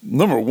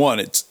number one,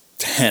 it's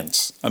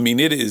tense. I mean,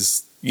 it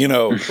is,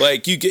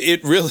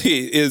 it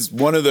really is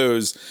one of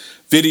those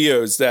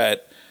videos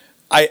that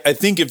I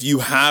think if you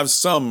have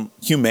some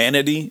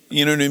humanity,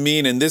 you know what I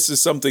mean? And this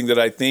is something that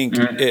I think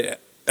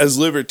as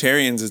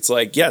libertarians, it's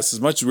like, yes, as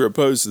much as we're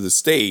opposed to the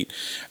state,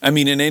 I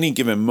mean, in any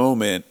given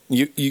moment,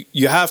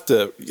 you have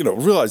to,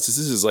 realize this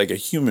is like a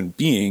human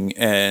being,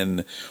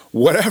 and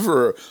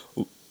whatever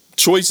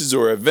choices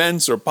or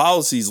events or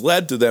policies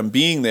led to them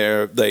being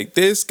there, like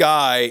this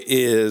guy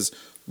is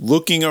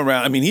looking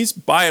around. I mean, he's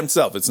by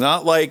himself. It's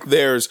not like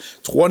there's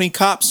 20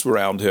 cops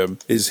around him.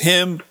 It's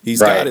him.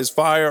 He's got his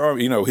firearm,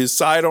 his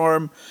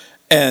sidearm,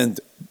 and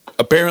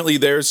apparently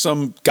there's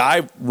some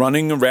guy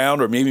running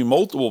around, or maybe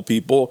multiple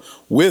people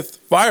with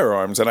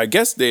firearms. And I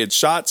guess they had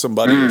shot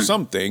somebody or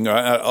something.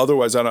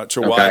 Otherwise, I'm not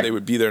sure why they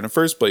would be there in the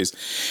first place.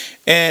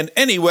 And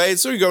anyway,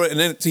 so you go, and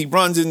then he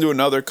runs into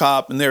another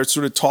cop, and they're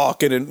sort of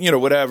talking and,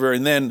 whatever.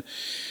 And then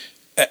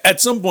at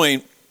some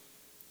point,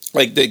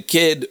 like the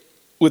kid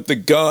with the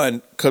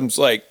gun comes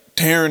like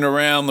tearing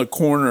around the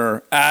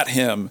corner at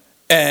him,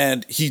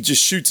 and he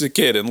just shoots the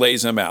kid and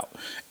lays him out.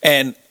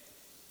 And,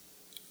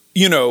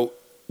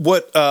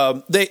 what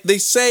they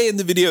say in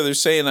the video, they're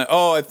saying that,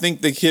 I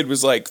think the kid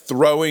was like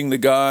throwing the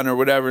gun or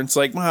whatever. And it's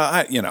like, well,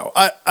 I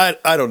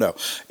don't know.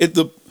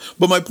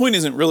 But my point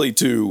isn't really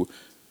to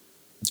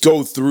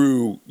go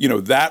through,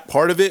 that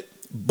part of it,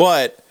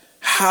 but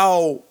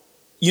how,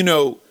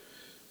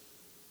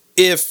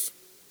 if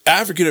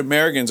African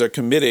Americans are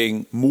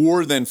committing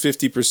more than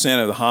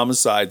 50% of the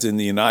homicides in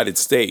the United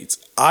States,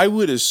 I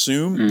would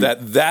assume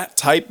that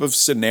type of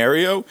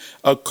scenario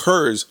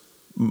occurs,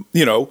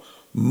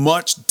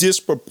 much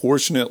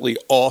disproportionately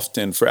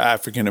often for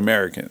African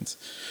Americans.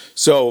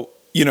 So,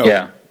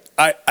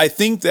 I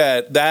think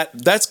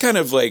that's kind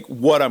of like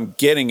what I'm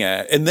getting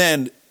at. And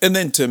then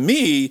to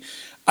me,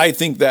 I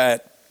think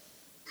that,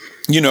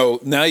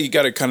 now you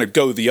got to kind of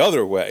go the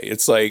other way.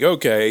 It's like,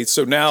 okay,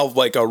 so now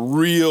like a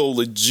real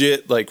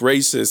legit, like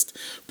racist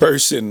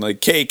person, like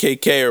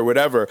KKK or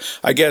whatever,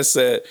 I guess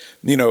that,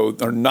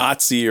 or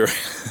Nazi, or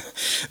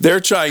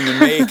they're trying to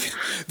make,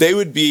 they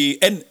would be,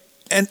 and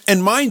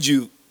mind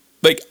you,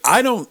 like,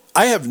 I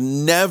have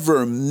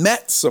never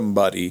met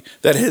somebody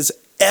that has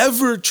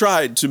ever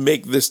tried to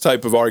make this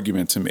type of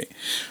argument to me.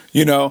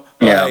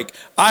 Like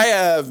I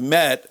have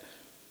met,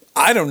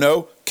 I don't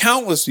know,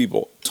 countless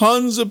people,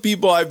 tons of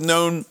people I've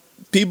known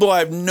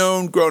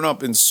growing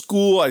up in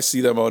school. I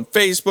see them on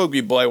Facebook,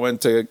 people I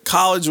went to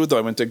college with, I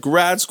went to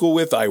grad school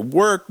with, I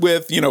work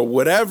with,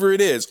 whatever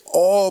it is,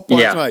 all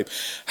parts of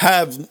life,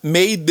 have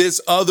made this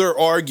other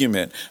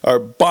argument, are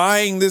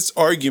buying this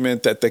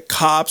argument that the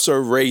cops are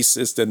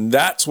racist and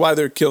that's why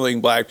they're killing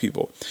black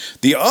people.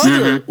 The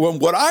other one,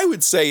 what I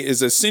would say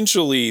is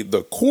essentially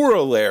the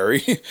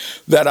corollary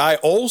that I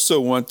also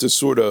want to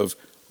sort of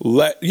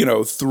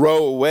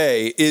throw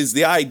away, is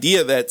the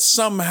idea that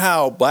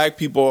somehow black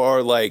people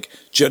are like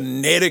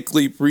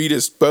genetically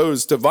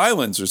predisposed to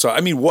violence or so. I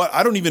mean,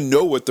 I don't even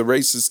know what the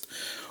racist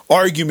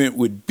argument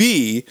would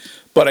be,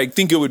 but I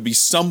think it would be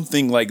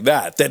something like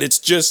that it's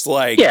just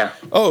like,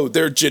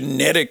 they're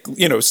genetic,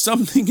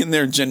 something in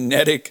their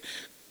genetic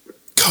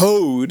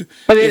code.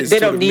 But they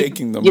don't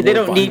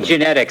need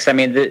genetics. I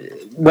mean,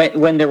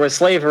 when there was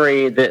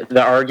slavery,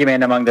 the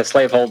argument among the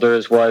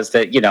slaveholders was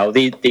that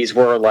these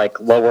were like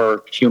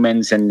lower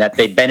humans and that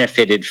they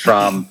benefited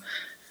from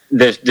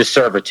the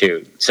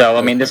servitude. So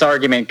I mean, this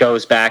argument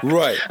goes back.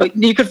 Right.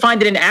 You could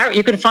find it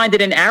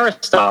in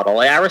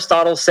Aristotle.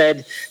 Aristotle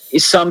said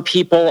some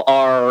people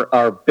are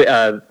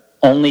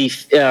only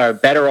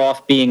better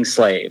off being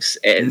slaves.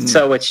 And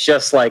so it's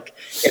just like,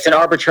 it's an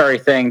arbitrary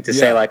thing to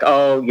say like,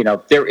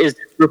 there is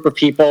this group of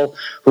people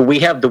who we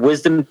have the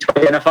wisdom to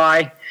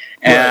identify,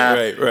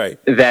 Right.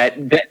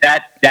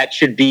 That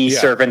should be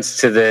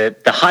servants to the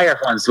higher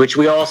ones, which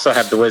we also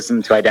have the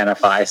wisdom to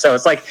identify. So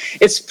it's like,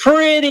 it's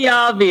pretty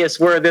obvious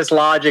where this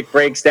logic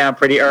breaks down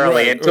pretty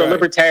early. And to a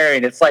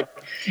libertarian, it's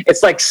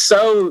like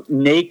so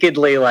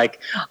nakedly like,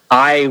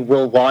 I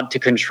will want to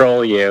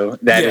control you,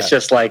 that it's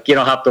just like, you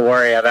don't have to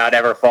worry about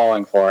ever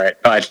falling for it.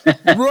 But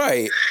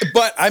right.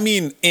 But I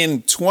mean,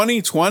 in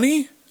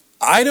 2020,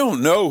 I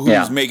don't know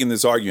who's making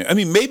this argument. I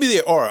mean, maybe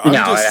they are. I'm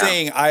just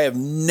saying I have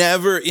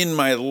never in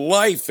my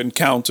life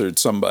encountered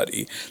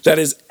somebody that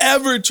has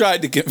ever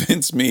tried to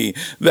convince me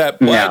that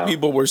black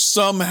people were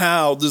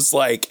somehow just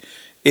like,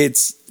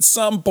 it's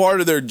some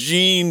part of their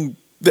gene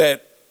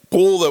that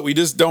pull that we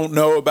just don't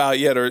know about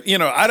yet. Or, you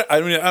know, I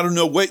don't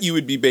know what you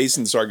would be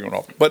basing this argument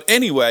off. But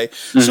anyway,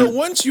 so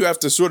once you have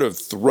to sort of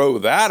throw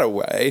that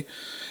away,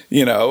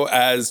 you know,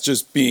 as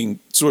just being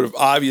sort of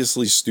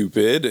obviously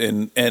stupid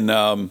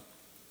and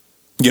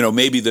you know,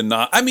 maybe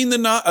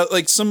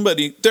like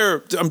somebody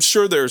there, I'm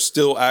sure there are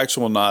still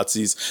actual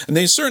Nazis, and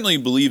they certainly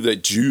believe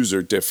that Jews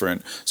are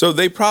different. So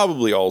they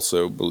probably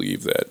also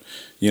believe that,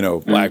 you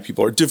know, black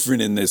people are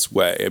different in this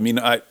way. I mean,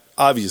 I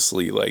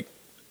obviously, like,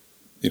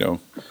 you know,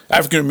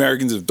 African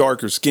Americans have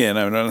darker skin.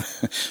 I mean,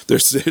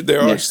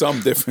 there are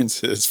some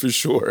differences for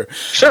sure.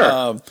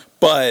 Sure.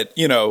 But,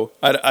 you know,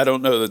 I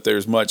don't know that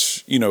there's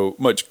much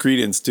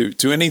credence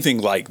to anything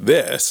like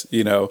this,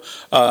 you know.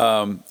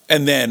 And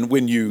then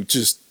when you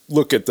just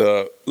look at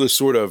the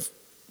sort of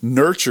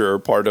nurture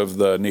part of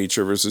the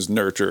nature versus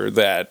nurture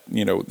that,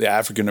 you know, the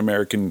African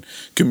American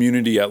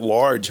community at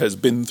large has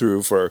been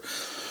through for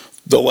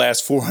the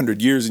last 400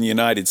 years in the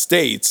United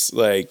States,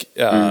 like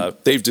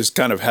they've just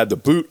kind of had the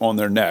boot on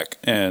their neck,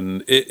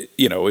 and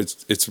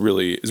it's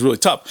really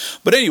tough.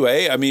 But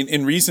anyway, I mean,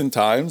 in recent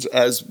times,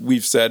 as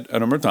we've said a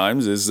number of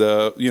times, is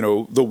the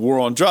war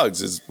on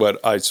drugs is what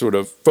I sort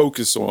of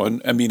focus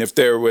on. I mean, if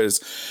there was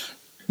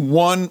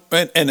one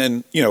and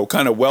then, you know,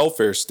 kind of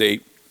welfare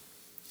state,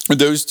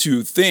 those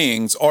two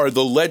things are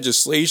the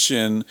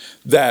legislation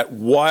that,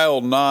 while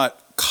not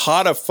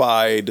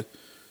codified,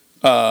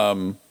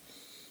 while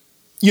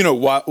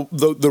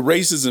the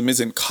racism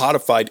isn't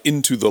codified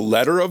into the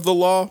letter of the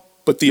law,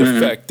 but the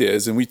effect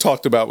is. And we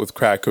talked about with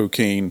crack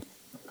cocaine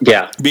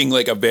being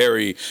like a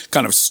very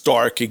kind of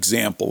stark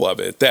example of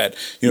it, that,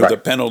 you know, the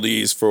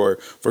penalties for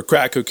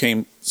crack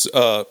cocaine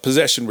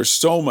possession were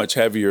so much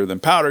heavier than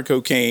powder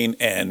cocaine,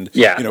 and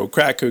you know,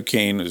 crack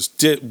cocaine is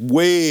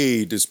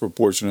way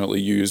disproportionately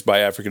used by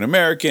African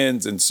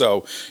Americans, and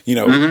so, you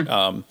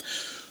know,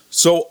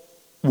 so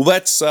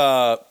let's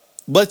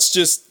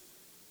just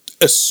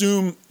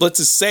assume, let's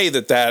just say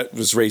that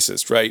was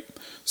racist, right?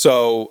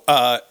 So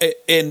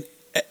it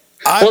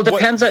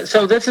depends.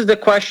 So this is the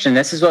question.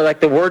 This is what, like,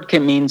 the word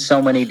can mean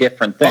so many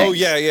different things. Oh,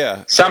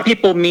 yeah. Some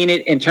people mean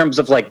it in terms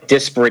of like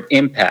disparate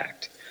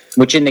impact,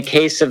 which in the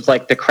case of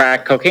like the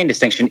crack cocaine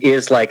distinction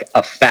is like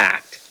a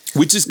fact.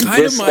 Which is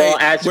kind of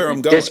where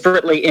I'm going.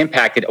 Disparately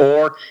impacted,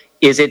 or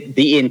is it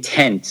the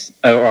intent?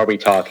 Are we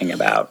talking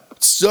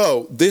about?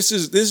 So this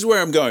is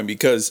where I'm going,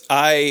 because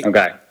I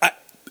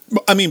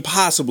mean,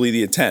 possibly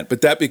the intent, but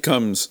that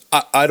becomes,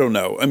 I don't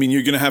know. I mean,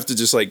 you're going to have to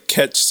just like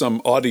catch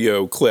some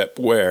audio clip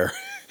where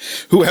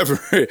whoever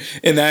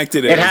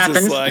enacted it was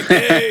just like,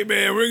 hey,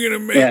 man, we're going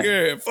to make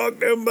it. Fuck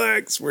them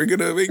blacks. We're going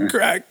to make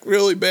crack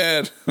really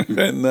bad.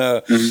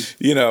 And,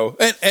 you know,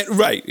 and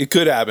right, it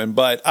could happen,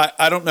 but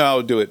I don't know how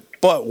to do it.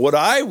 But what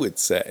I would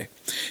say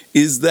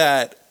is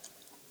that,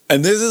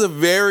 and this is a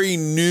very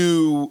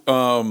new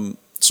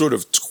sort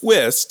of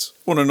twist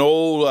on an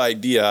old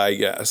idea, I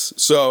guess.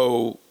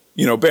 So,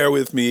 you know, bear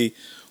with me.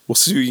 We'll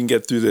see if we can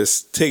get through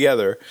this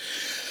together.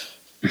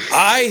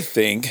 I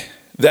think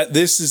that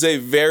this is a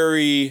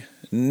very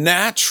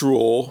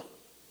natural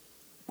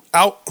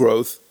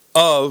outgrowth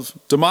of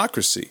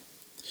democracy.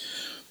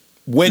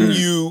 When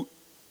you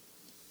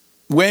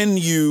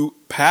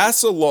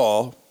pass a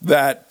law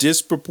that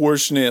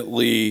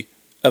disproportionately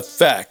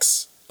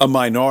affects a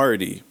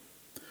minority,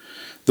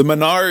 the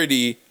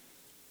minority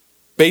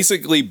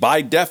basically,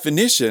 by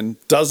definition,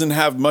 doesn't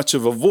have much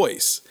of a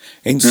voice.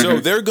 And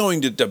so they're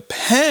going to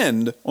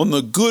depend on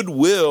the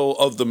goodwill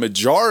of the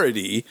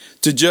majority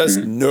to just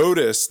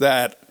notice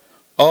that,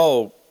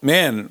 oh,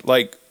 man,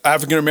 like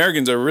African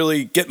Americans are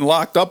really getting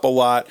locked up a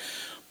lot.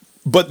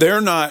 But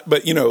they're not,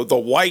 but, you know, the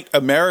white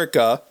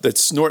America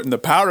that's snorting the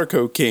powder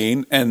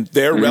cocaine and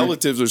their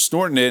relatives are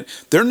snorting it,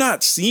 they're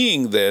not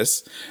seeing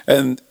this.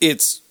 And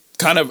it's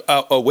kind of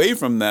away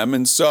from them,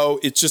 and so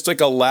it's just like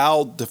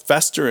allowed to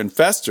fester and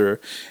fester,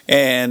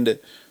 and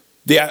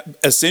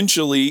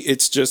essentially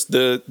it's just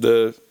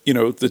the you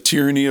know, the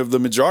tyranny of the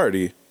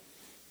majority.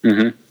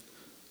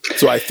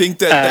 So I think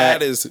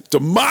that is,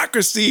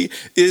 democracy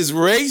is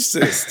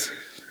racist.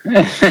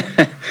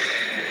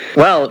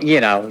 Well,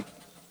 you know,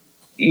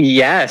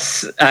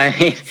 yes. I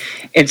mean,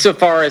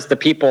 insofar as the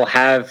people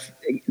have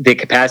the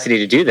capacity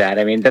to do that,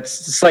 I mean,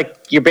 that's just like,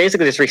 you're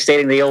basically just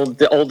restating the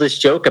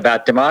oldest joke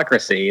about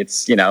democracy.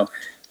 It's, you know,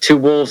 two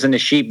wolves and a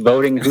sheep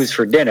voting who's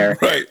for dinner.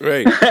 Right.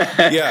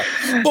 Yeah.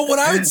 But what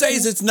I would say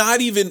is it's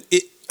not even,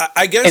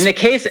 I guess in the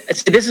case,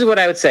 this is what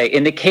I would say.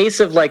 In the case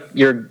of like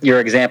your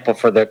example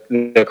for the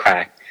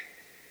crack,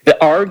 the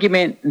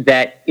argument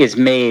that is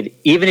made,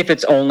 even if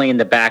it's only in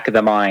the back of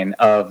the mind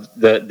of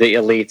the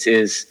elites,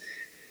 is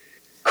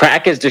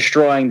crack is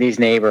destroying these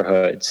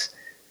neighborhoods.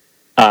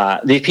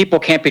 These people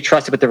can't be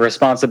trusted with the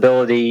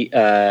responsibility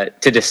to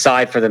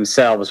decide for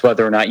themselves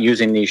whether or not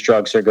using these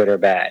drugs are good or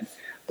bad.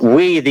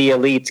 We, the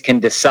elites, can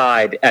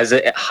decide. As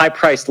a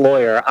high-priced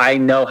lawyer, I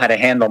know how to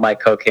handle my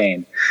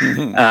cocaine.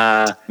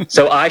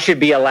 So I should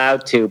be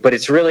allowed to, but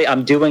it's really,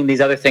 I'm doing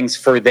these other things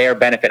for their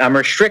benefit. I'm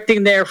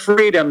restricting their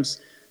freedoms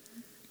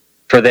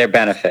for their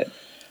benefit.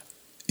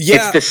 Yeah.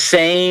 It's the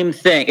same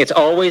thing. It's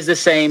always the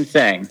same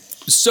thing.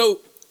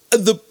 So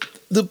the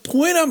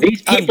point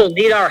These people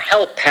need our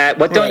help, Pat.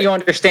 What don't you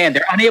understand?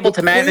 They're unable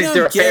to manage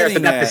their affairs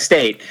without the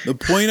state. The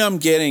point I'm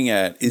getting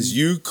at is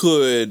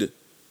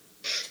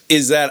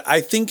is that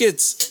I think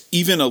it's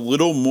even a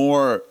little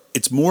more,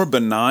 it's more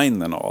benign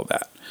than all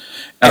that.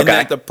 And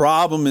that the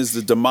problem is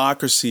the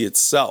democracy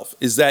itself,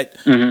 is that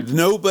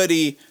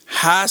nobody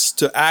has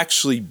to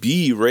actually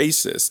be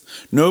racist.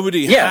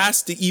 Nobody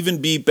has to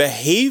even be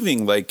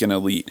behaving like an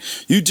elite.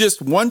 You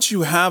just, once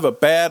you have a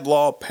bad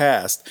law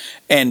passed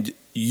and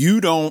you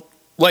don't,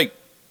 like,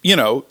 you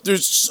know,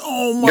 there's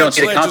so much you don't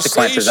see the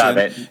consequences of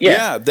it.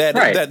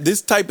 That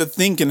this type of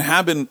thing can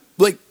happen,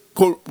 like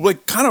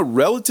kind of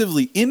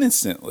relatively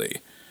innocently.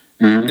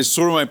 Is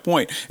sort of my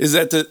point. Is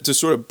that to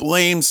sort of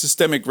blame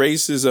systemic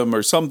racism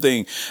or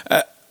something?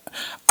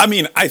 I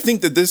mean, I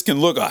think that this can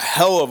look a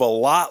hell of a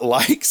lot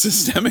like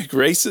systemic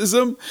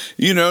racism.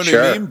 You know what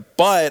I mean?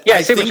 But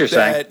I think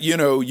that you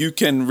know, you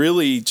can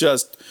really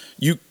just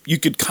you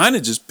could kind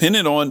of just pin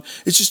it on,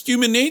 it's just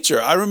human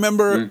nature. I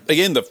remember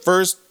again the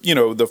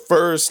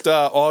first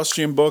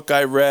Austrian book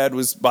I read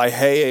was by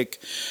Hayek,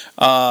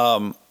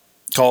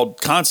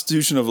 called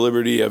Constitution of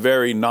Liberty, a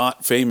very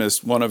not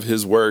famous one of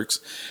his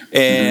works,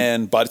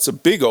 but it's a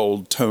big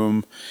old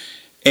tome.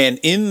 And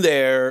in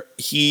there,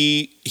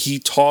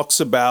 he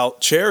talks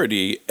about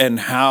charity and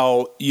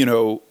how, you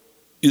know,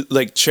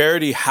 like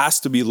charity has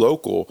to be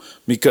local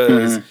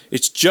because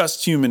it's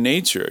just human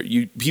nature.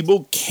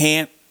 People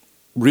can't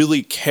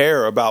really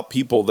care about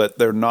people that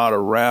they're not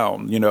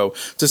around, you know,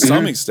 to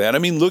some extent. I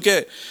mean,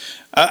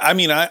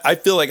 I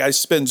feel like I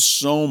spend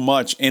so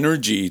much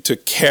energy to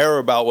care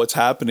about what's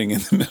happening in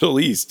the Middle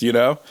East, you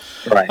know?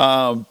 Right.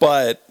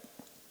 But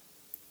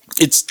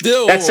it's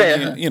still,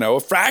 you know,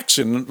 a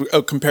fraction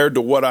compared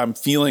to what I'm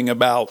feeling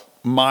about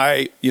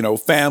my, you know,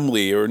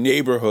 family or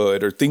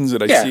neighborhood or things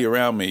that I see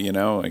around me, you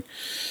know? Like,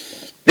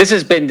 this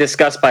has been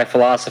discussed by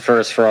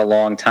philosophers for a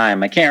long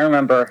time. I can't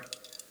remember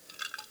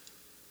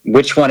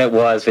which one it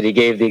was, but he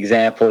gave the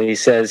example. He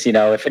says, you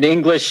know, if an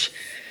English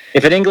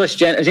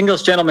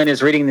gentleman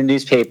is reading the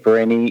newspaper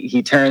and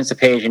he turns the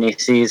page and he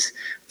sees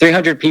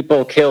 300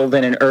 people killed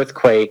in an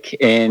earthquake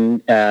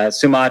in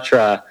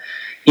Sumatra,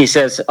 he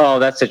says, "Oh,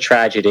 that's a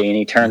tragedy," and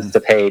he turns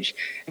the page.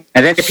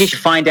 And then if he should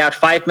find out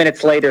 5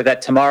 minutes later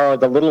that tomorrow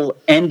the little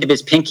end of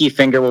his pinky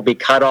finger will be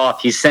cut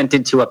off, he's sent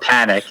into a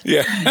panic.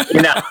 Yeah,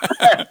 you know,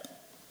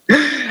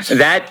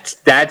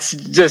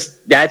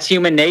 that's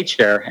human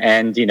nature,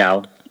 and you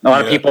know, a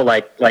lot of people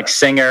like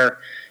Singer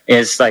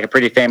is like a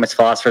pretty famous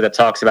philosopher that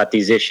talks about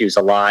these issues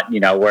a lot, you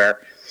know, where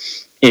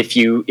if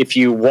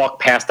you walk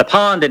past a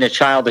pond and a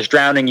child is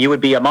drowning, you would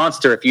be a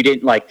monster if you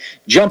didn't like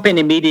jump in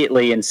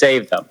immediately and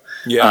save them.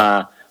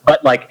 Yeah.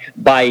 But like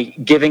by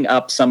giving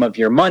up some of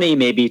your money,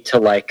 maybe to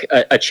like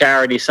a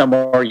charity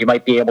somewhere, you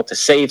might be able to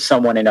save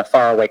someone in a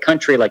faraway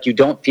country. Like you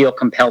don't feel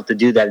compelled to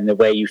do that in the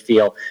way you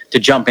feel to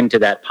jump into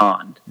that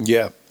pond.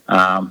 Yeah.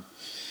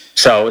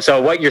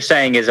 So what you're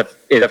saying is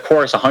of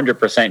course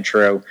 100%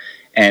 true,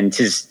 and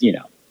has, you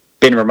know,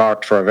 been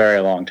remarked for a very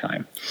long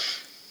time.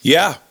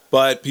 Yeah,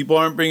 but people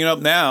aren't bringing it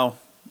up now.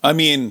 I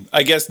mean,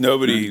 I guess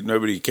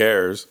nobody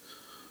cares.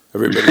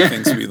 Everybody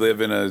thinks we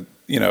live in a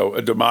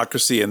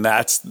democracy, and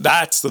that's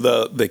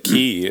the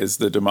key is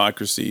the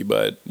democracy.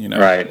 But you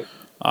know,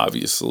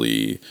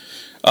 obviously,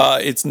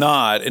 it's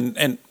not.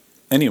 And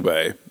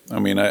anyway, I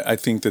mean, I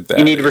think that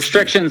you need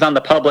restrictions on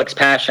the public's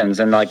passions,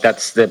 and like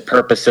that's the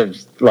purpose of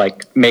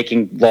like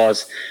making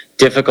laws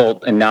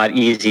difficult and not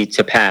easy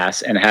to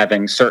pass, and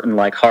having certain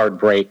like hard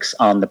brakes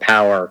on the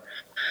power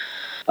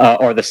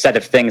or the set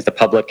of things the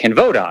public can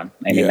vote on.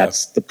 I mean,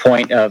 that's the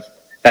point of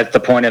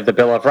the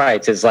Bill of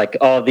Rights, is like,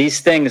 oh, these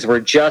things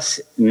we're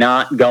just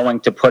not going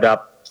to put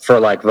up for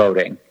like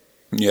voting.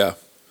 Yeah.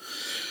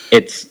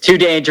 It's too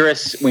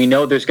dangerous. We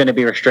know there's going to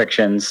be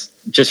restrictions.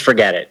 Just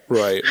forget it.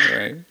 Right.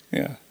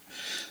 Yeah.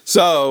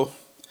 So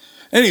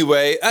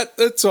anyway,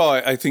 that's all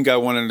I think I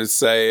wanted to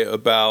say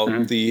about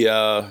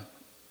that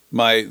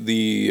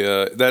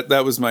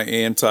was my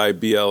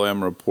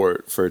anti-BLM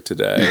report for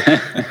today.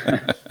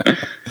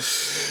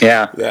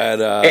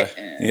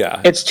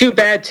 It's too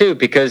bad too,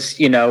 because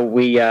you know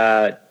we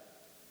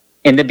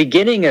in the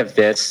beginning of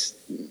this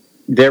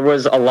there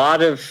was a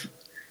lot of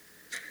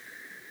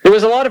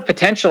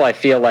potential, I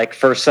feel like,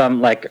 for some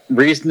like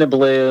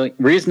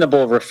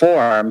reasonable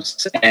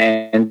reforms.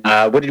 And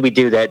what did we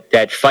do?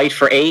 That Fight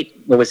for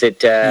 8? What was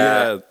it?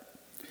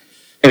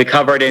 We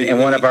covered it in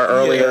one of our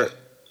earlier.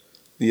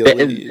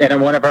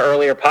 In one of our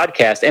earlier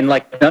podcasts, and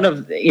like none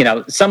of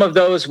some of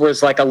those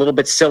was like a little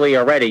bit silly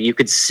already. You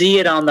could see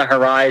it on the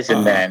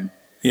horizon then,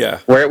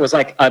 where it was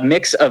like a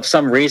mix of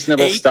some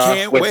reasonable stuff.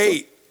 Can't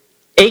wait.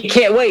 8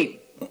 can't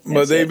wait.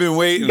 But they've been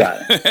waiting.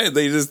 They've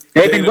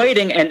been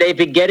waiting, and they've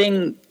been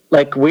getting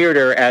like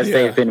weirder as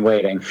they've been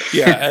waiting.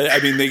 I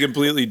mean, they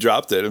completely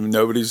dropped it. I mean,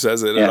 nobody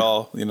says it at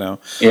all.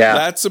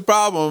 That's the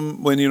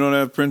problem when you don't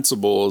have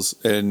principles,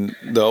 and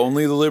the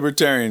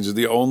libertarians are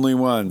the only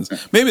ones.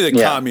 Maybe the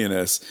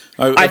communists.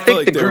 I think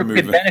like the group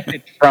could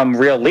benefit from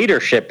real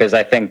leadership. Is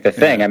I think the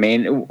thing. I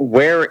mean,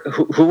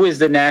 who is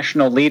the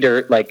national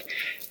leader like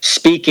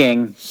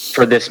speaking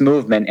for this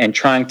movement and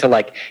trying to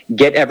like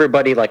get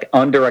everybody like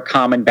under a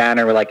common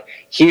banner? Like,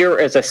 here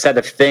is a set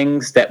of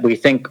things that we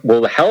think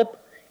will help.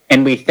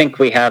 And we think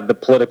we have the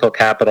political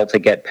capital to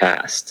get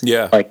past.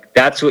 Yeah. Like,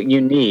 that's what you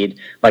need,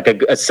 like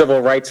a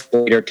civil rights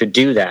leader to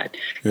do that.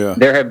 Yeah.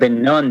 There have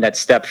been none that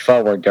stepped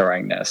forward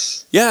during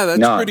this. Yeah,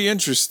 that's pretty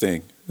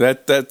interesting.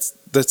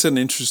 That's an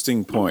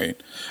interesting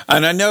point.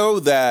 And I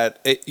know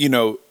that,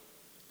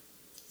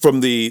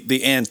 from the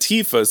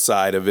Antifa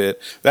side of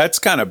it, that's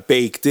kind of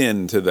baked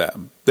into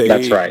them.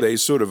 That's right. They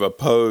sort of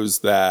oppose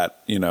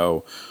that,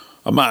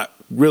 I'm not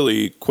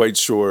really quite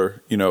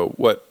sure,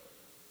 what.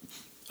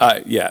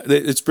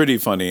 It's pretty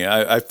funny.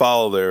 I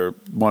follow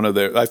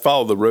I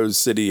follow the Rose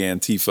City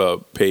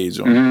Antifa page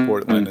on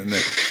Portland, and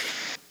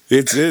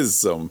it is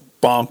some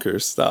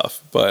bonkers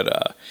stuff.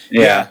 But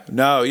you're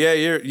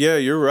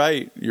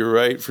right. You're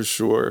right for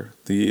sure.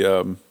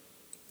 There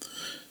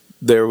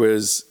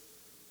was,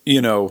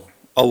 a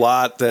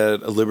lot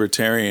that a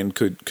libertarian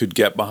could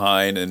get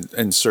behind,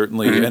 and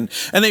certainly, and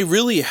they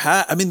really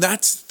had. I mean,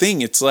 that's the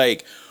thing. It's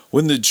like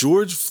when the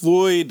George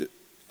Floyd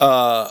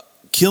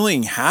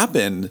killing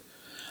happened.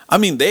 I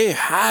mean, they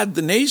had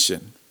the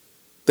nation.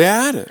 They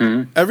had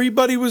it.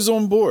 Everybody was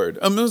on board.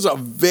 I mean, it was a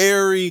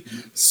very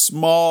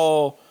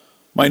small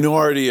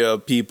minority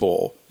of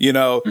people,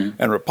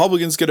 and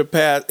Republicans could have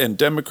passed, and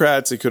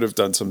Democrats, they could have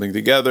done something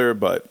together.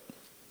 But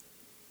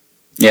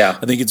I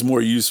think it's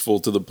more useful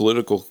to the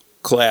political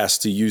class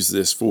to use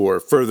this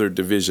for further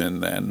division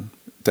than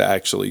to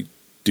actually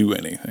do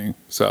anything.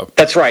 So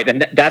that's right.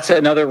 And that's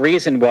another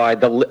reason why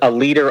a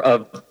leader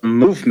of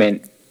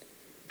movement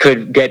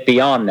could get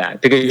beyond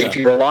that, because if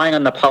you're relying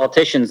on the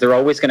politicians, they're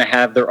always going to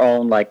have their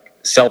own like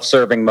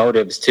self-serving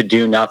motives to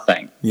do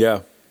nothing.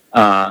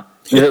 The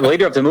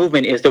leader of the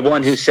movement is the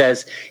one who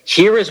says,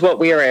 here is what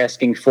we are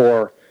asking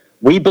for.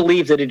 We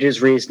believe that it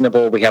is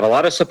reasonable. We have a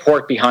lot of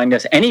support behind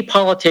us. Any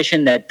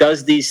politician that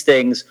does these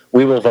things,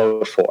 we will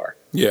vote for.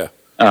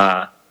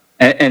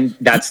 And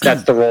that's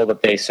the role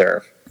that they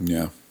serve.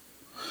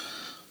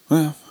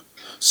 Well,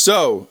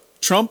 so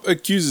Trump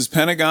accuses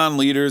Pentagon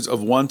leaders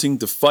of wanting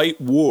to fight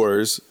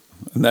wars,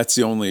 and that's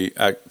the only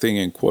thing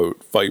in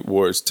quote, fight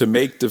wars, to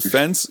make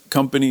defense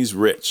companies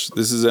rich.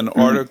 This is an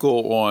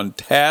article on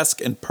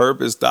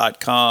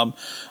taskandpurpose.com.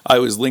 I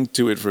was linked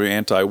to it from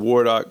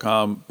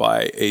antiwar.com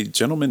by a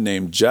gentleman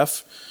named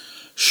Jeff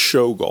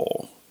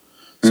Shogol.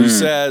 So he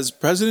says,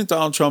 President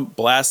Donald Trump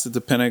blasted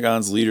the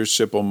Pentagon's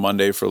leadership on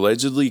Monday for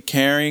allegedly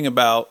caring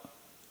about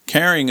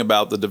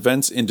the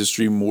defense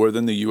industry more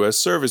than the U.S.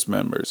 service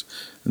members.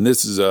 And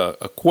this is a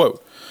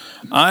quote.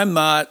 I'm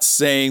not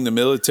saying the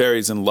military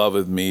is in love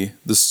with me.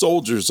 The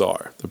soldiers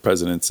are, the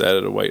president said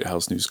at a White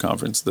House news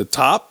conference. The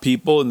top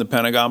people in the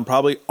Pentagon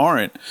probably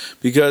aren't,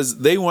 because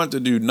they want to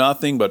do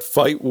nothing but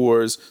fight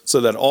wars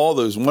so that all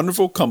those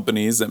wonderful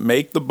companies that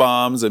make the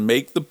bombs and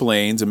make the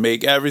planes and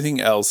make everything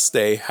else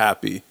stay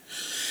happy.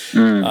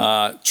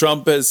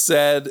 Trump has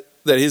said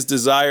that his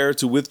desire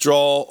to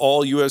withdraw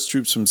all U.S.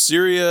 troops from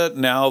Syria,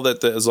 now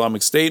that the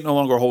Islamic State no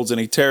longer holds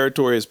any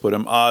territory, has put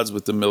him odds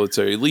with the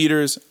military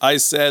leaders. I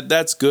said,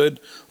 that's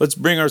good. Let's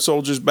bring our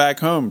soldiers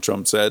back home,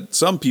 Trump said.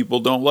 Some people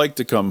don't like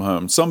to come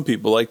home. Some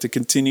people like to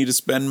continue to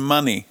spend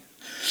money.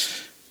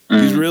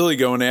 He's really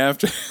going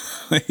after.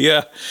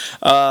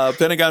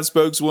 Pentagon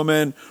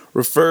spokeswoman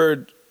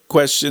referred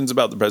questions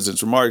about the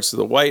president's remarks to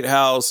the White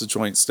House, the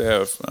Joint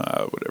Staff,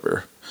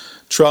 whatever.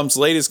 Trump's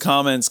latest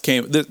comments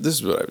came, this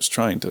is what I was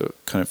trying to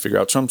kind of figure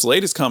out. Trump's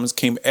latest comments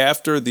came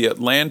after The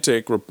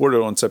Atlantic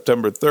reported on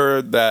September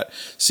 3rd that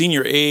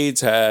senior aides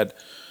had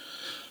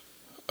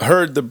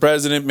heard the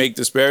president make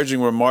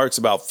disparaging remarks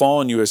about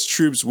fallen U.S.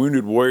 troops,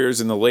 wounded warriors,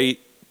 and the late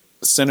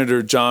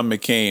Senator John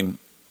McCain.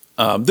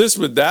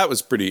 That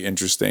was pretty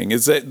interesting.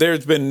 Is that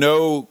there's been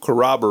no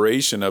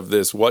corroboration of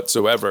this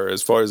whatsoever,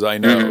 as far as I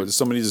know.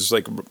 Somebody just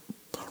like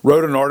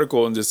wrote an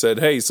article and just said,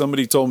 hey,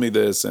 somebody told me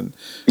this, and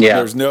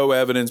there's no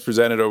evidence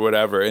presented or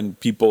whatever, and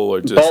people are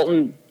just...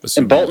 Bolton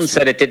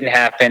said it didn't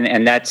happen,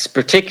 and that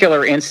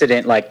particular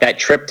incident, like that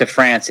trip to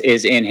France,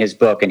 is in his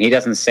book, and he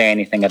doesn't say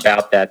anything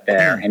about that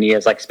there, and he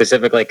has like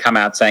specifically come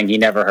out saying he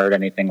never heard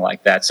anything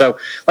like that. So,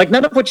 like,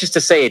 none of which is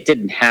to say it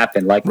didn't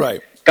happen. Like,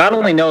 God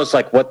only knows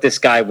like what this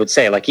guy would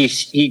say. Like,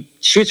 he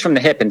shoots from the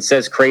hip and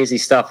says crazy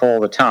stuff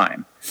all the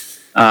time.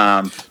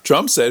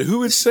 Trump said, "Who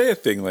would say a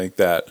thing like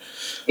that?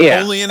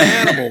 Yeah. Only an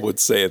animal would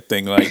say a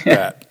thing like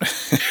that."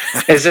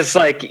 It's just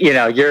like,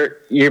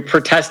 you're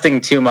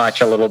protesting too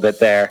much a little bit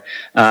there,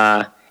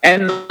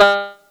 and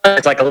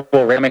it's like a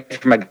little rhetoric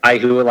from a guy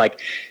who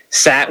like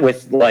sat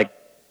with like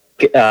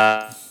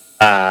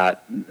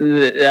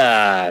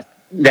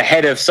the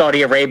head of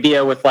Saudi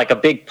Arabia with like a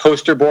big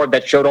poster board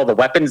that showed all the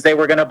weapons they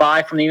were going to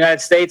buy from the United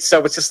States.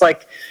 So it's just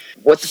like,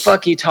 what the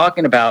fuck are you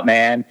talking about,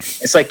 man?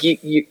 It's like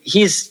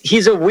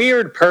he's a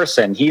weird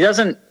person. He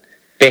doesn't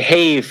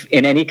behave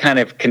in any kind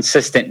of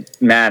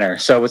consistent manner.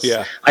 So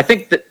I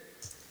think that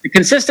the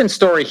consistent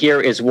story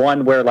here is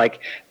one where like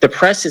the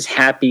press is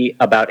happy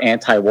about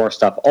anti-war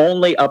stuff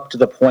only up to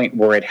the point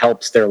where it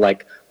helps their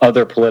like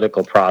other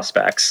political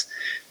prospects.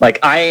 Like,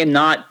 I am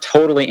not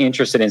totally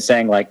interested in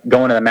saying like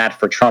going to the mat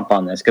for Trump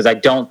on this, because I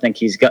don't think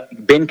he's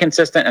been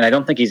consistent, and I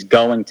don't think he's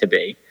going to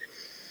be.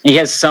 He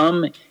has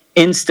some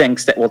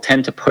instincts that will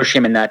tend to push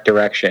him in that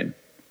direction.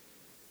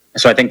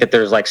 So I think that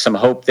there's like some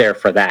hope there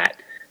for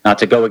that, not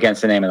to go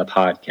against the name of the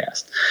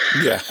podcast.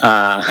 Yeah.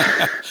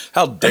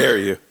 How dare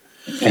you?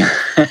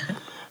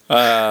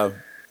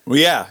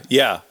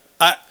 Yeah.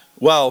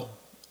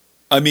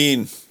 I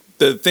mean,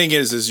 the thing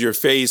is you're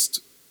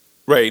faced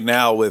right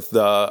now with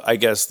I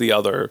guess the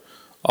other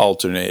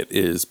alternate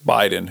is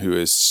Biden, who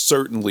is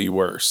certainly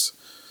worse.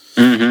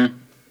 Mm-hmm.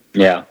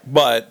 Yeah.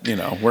 But,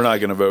 we're not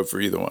going to vote for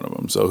either one of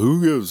them. So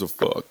who gives a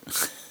fuck?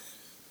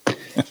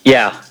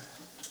 Yeah.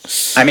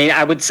 I mean,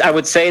 I would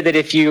say that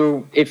if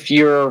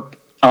you're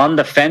on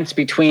the fence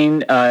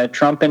between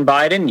Trump and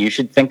Biden, you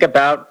should think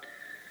about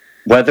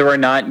whether or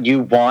not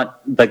you want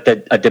like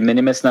a de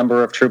minimis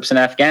number of troops in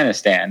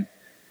Afghanistan.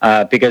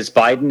 Because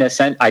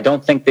Biden, I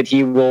don't think that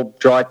he will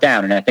draw it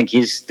down, and I think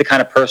he's the kind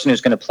of person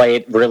who's going to play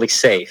it really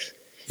safe.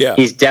 Yeah,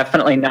 he's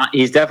definitely not.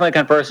 He's definitely the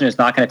kind of person who's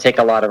not going to take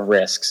a lot of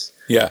risks.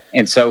 Yeah,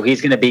 and so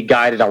he's going to be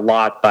guided a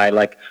lot by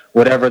like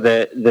whatever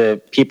the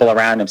people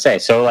around him say.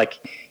 So like,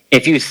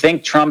 if you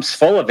think Trump's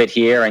full of it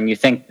here, and you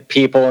think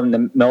people in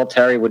the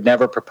military would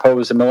never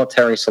propose a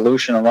military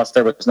solution unless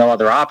there was no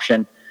other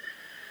option,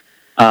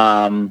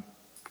 I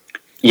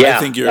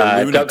think you're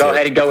a lunatic. Go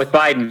ahead and go with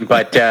Biden,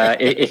 but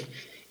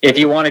if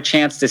you want a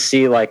chance to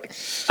see like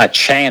a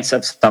chance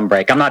of some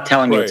break, I'm not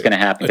telling you it's going to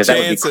happen, because that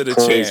would be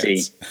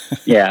crazy.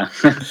 Yeah.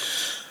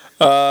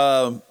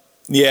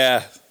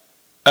 Yeah.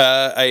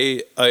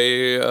 I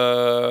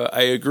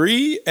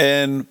agree,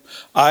 and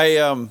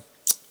I'll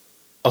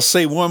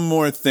say one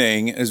more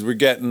thing as we're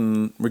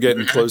getting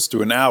close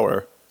to an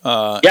hour.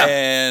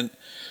 And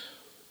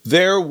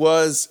there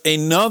was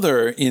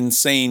another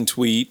insane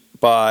tweet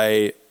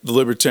by the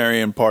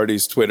Libertarian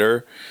Party's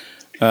Twitter.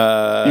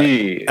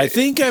 I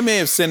think I may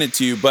have sent it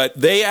to you, but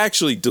they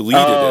actually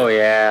deleted it. Oh,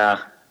 yeah.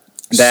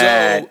 Go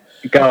ahead.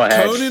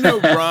 Conan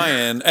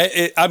O'Brien,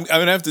 I'm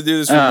going to have to do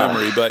this from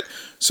memory, but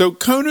so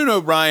Conan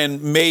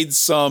O'Brien made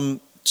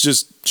some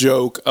just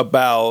joke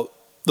about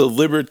the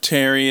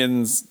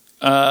Libertarians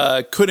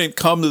couldn't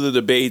come to the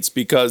debates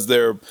because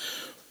their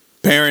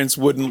parents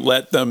wouldn't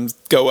let them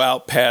go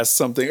out past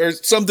something or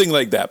something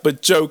like that,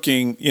 but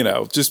joking,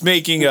 just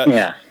making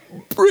a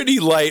pretty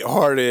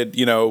lighthearted,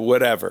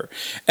 whatever.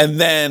 And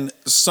then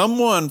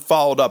someone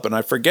followed up, and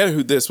I forget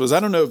who this was. I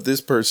don't know if this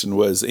person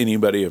was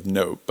anybody of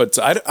note, but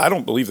I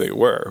don't believe they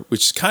were,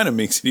 which kind of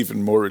makes it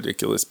even more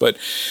ridiculous. But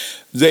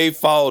they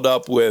followed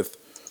up with,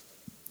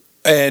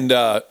 and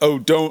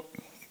don't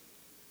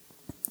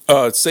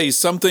say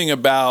something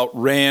about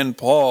Rand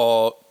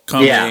Paul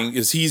coming,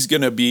 is he's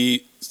going to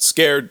be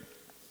scared.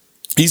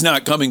 He's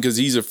not coming because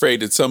he's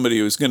afraid that somebody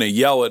who's going to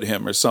yell at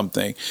him or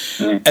something.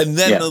 And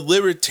then the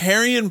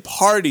Libertarian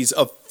Party's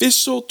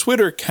official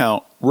Twitter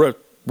account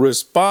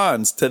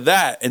responds to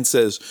that and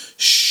says,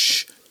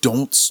 "Shh,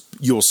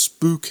 you'll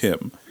spook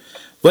him."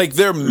 Like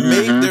they're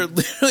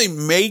literally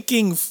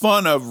making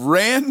fun of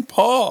Rand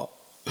Paul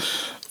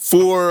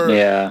for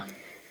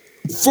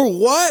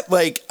what?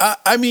 Like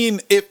I mean,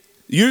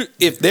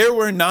 if there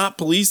were not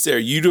police there,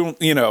 you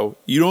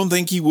don't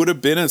think he would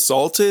have been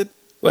assaulted?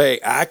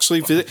 Like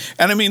actually,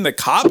 and I mean, the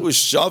cop was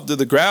shoved to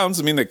the grounds.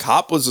 I mean, the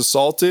cop was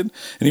assaulted,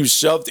 and he was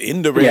shoved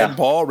into Rand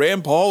Paul.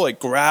 Rand Paul like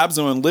grabs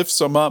him and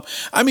lifts him up.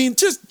 I mean,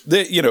 just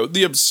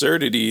the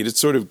absurdity to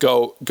sort of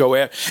go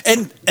at,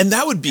 and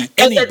that would be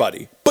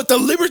anybody, but the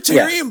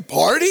Libertarian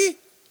Party.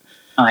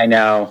 I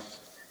know.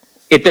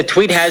 The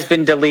tweet has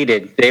been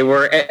deleted. They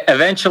were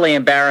eventually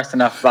embarrassed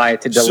enough by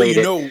it to delete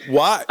it. So you know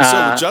why?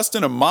 So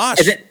Justin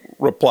Amash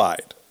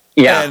replied.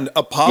 And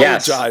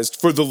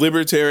apologized for the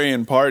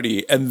Libertarian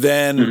Party, and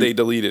then they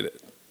deleted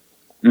it.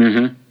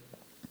 Mm-hmm.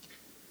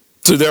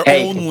 So they're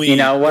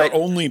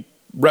only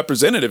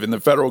representative in the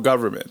federal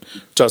government,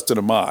 Justin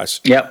Amash.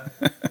 Yep.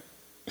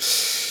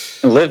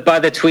 Live by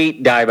the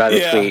tweet, die by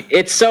the tweet.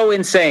 It's so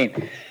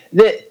insane.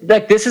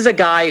 This is a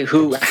guy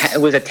who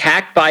was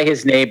attacked by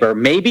his neighbor,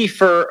 maybe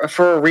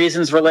for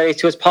reasons related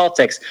to his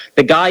politics.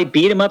 The guy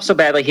beat him up so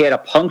badly he had a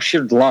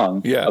punctured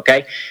lung. Yeah.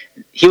 Okay.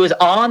 He was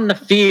on the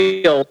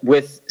field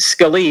with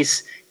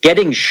Scalise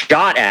getting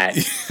shot at.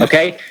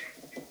 Okay.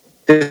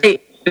 The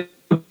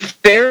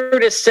fair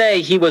to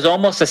say he was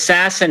almost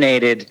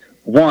assassinated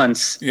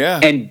once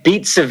and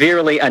beat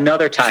severely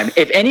another time.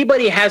 If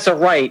anybody has a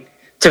right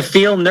to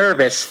feel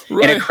nervous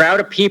in a crowd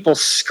of people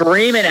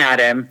screaming at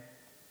him,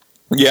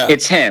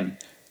 it's him.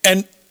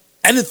 And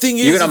the thing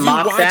is, if you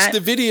watch the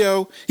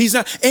video, he's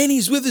not, and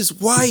he's with his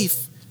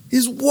wife.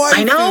 His wife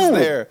is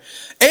there.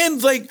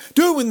 And like,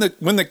 dude,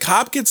 when the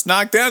cop gets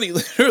knocked down, he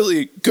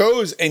literally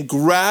goes and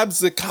grabs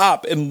the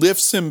cop and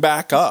lifts him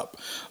back up.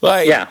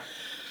 Like,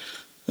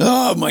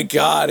 oh my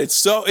God.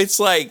 It's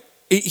like,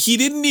 he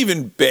didn't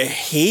even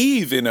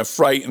behave in a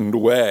frightened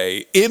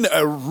way in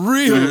a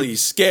really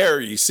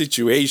scary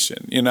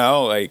situation, you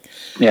know? Like,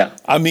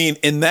 I mean,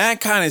 in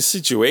that kind of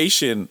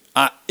situation,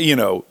 you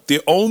know,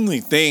 the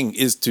only thing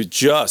is to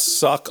just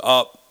suck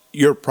up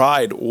your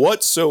pride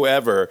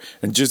whatsoever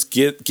and just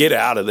get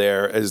out of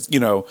there. As you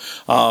know,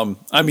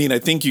 I mean, I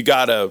think you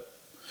gotta.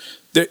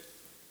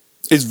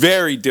 It's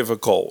very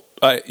difficult,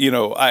 you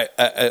know,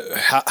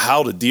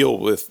 how to deal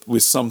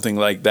with something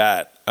like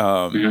that.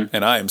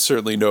 And I am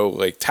certainly no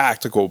like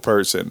tactical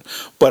person,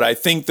 but I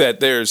think that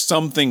there's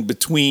something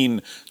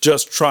between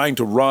just trying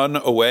to run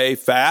away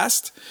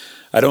fast.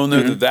 I don't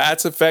know that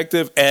that's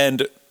effective,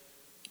 and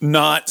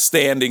not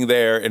standing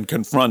there and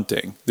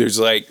confronting. There's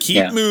like,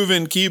 keep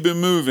it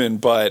moving,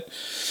 but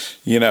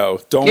you know,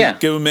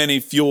 don't give them any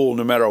fuel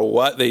no matter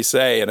what they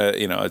say.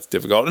 And you know, it's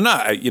difficult. And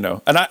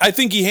I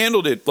think he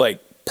handled it like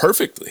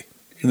perfectly.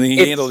 I think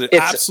he handled it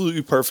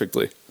absolutely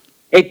perfectly.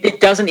 It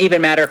doesn't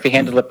even matter if he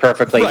handled it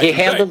perfectly. He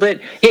handled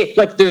it.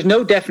 Like, there's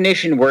no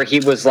definition where he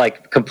was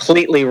like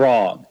completely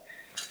wrong.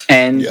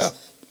 And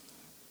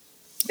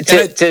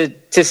to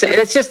say,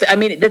 it's just, I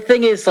mean, the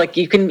thing is, like,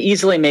 you can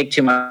easily make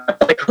too much.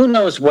 Like, who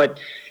knows what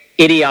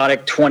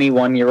idiotic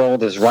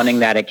 21-year-old is running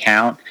that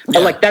account?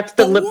 But like, that's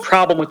the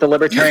problem with the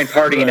Libertarian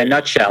Party in a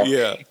nutshell.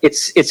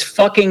 It's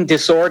fucking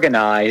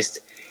disorganized,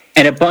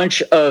 and a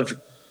bunch of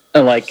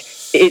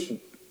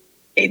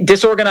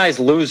disorganized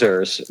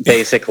losers,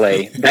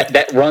 basically,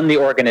 that run the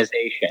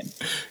organization.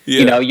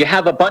 You know, you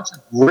have a bunch of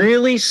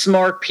really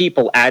smart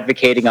people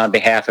advocating on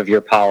behalf of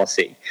your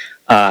policy.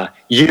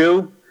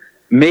 You,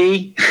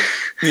 me,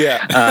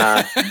 and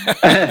a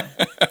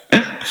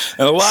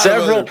lot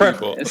of other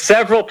people.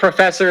 Several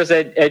professors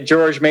at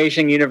George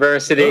Mason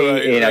University.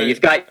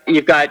 You've got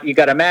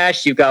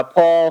Amash, you've got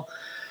Paul,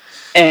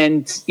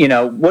 and you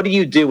know, what do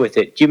you do with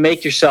it? You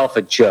make yourself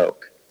a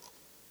joke.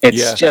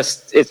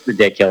 It's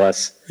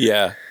ridiculous.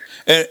 Yeah.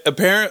 And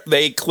apparently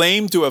they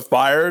claim to have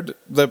fired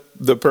the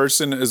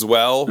person as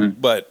well,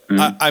 but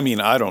I mean,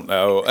 I don't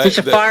know. They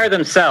should fire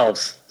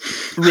themselves.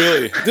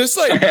 Really? Just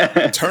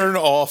like turn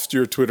off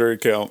your Twitter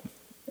account.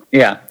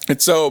 Yeah.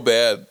 It's so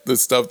bad, the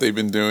stuff they've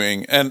been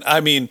doing. And I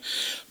mean,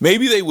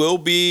 maybe they will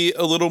be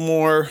a little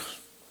more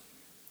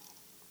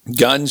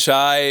gun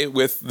shy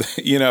with,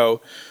 you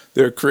know,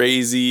 their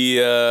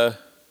crazy. How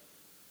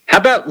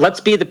about let's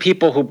be the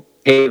people who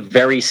behave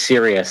very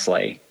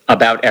seriously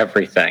about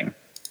everything.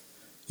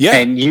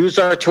 And use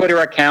our Twitter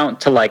account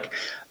to like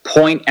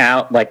point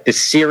out like the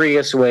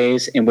serious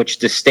ways in which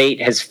the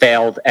state has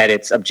failed at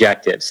its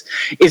objectives.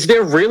 Is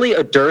there really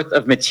a dearth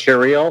of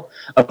material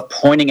of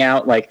pointing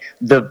out like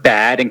the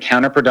bad and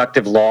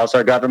counterproductive laws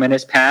our government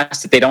has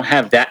passed that they don't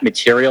have that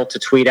material to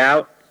tweet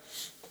out?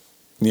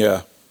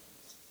 Yeah.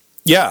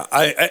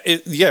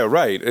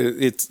 Right.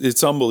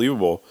 It's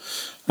unbelievable.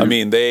 I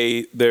mean,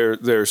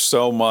 there's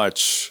so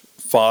much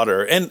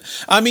fodder. And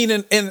I mean,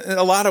 in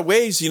a lot of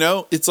ways, you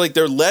know, it's like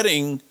they're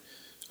letting,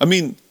 I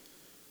mean,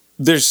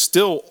 there's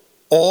still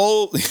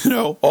all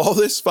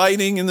this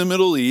fighting in the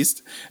Middle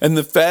East, and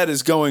the Fed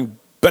is going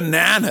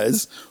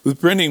bananas with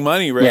printing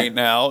money right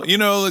now. You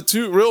know, the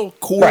two real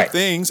core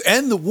things,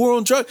 and the war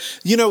on drugs,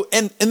 you know,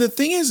 and the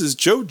thing is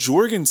Jo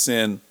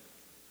Jorgensen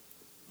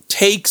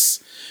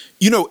takes,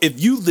 you know, if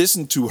you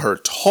listen to her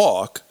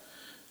talk,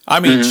 I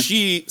mean,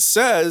 she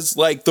says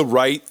like the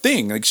right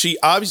thing. Like she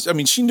obviously, I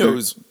mean, she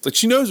knows what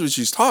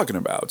she's talking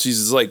about. She's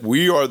just like,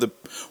 we're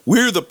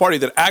the party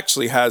that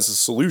actually has the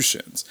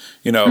solutions.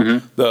 You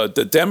know, the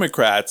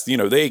Democrats, you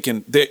know,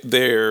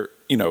 they're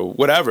you know,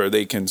 whatever,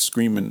 they can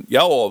scream and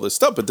yell all this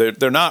stuff, but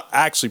they're not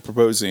actually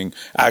proposing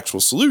actual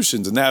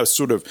solutions. And that was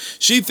sort of,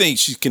 she thinks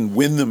she can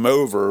win them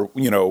over,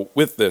 you know,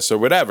 with this or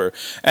whatever.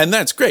 And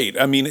that's great.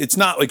 I mean, it's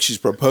not like she's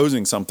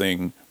proposing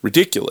something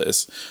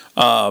ridiculous,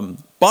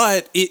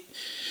 but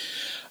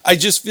I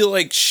just feel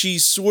like she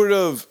sort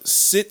of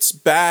sits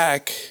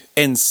back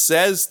and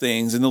says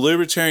things, and the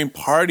Libertarian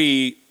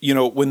Party, you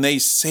know, when they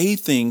say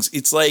things,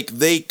 it's like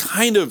they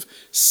kind of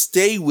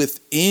stay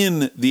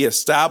within the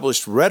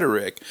established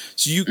rhetoric.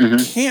 So you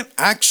can't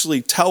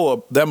actually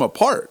tell them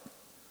apart.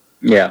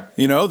 Yeah.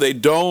 You know, they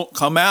don't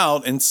come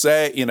out and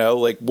say, you know,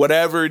 like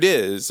whatever it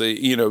is,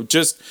 you know,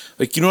 just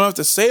like you don't have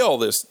to say all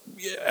this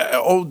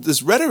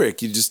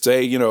rhetoric. You just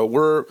say, you know, we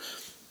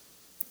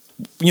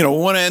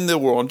want to end the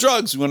war on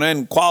drugs. We want to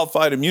end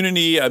qualified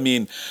immunity. I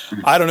mean,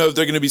 I don't know if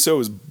they're going to be so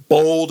as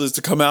bold as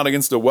to come out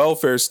against the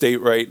welfare state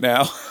right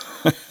now.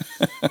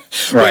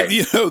 Right.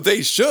 But,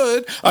 they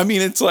should. I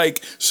mean, it's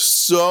like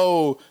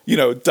so,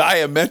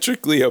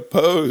 diametrically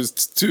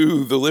opposed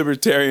to the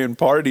Libertarian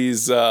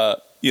Party's,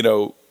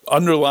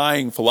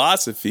 underlying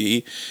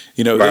philosophy.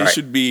 They Right.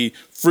 should be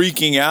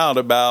freaking out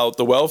about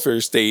the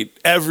welfare state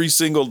every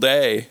single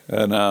day.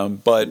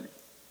 And, but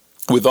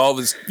with all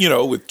this,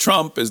 with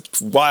Trump as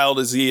wild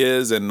as he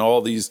is and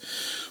all these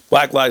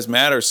Black Lives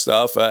Matter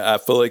stuff, I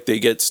feel like they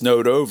get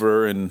snowed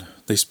over and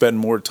they spend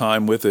more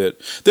time with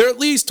it. They're at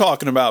least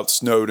talking about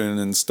Snowden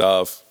and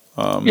stuff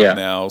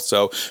now.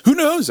 So who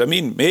knows? I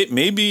mean,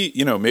 maybe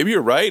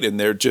you're right. And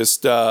they're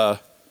just, they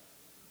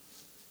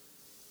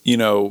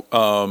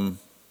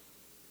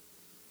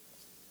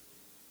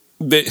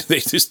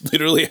just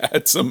literally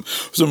had some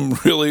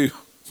really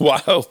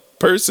wild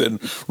person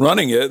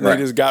running it, and Right.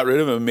 they just got rid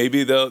of him.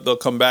 Maybe they'll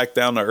come back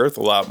down to earth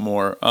a lot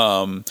more.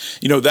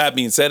 That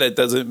being said,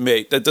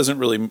 that doesn't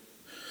really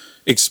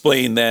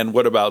explain then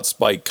what about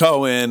Spike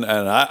Cohen.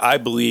 And I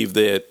believe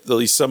that at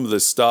least some of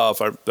this stuff,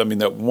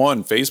 that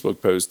one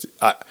Facebook post,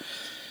 I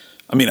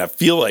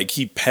feel like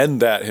he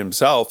penned that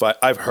himself.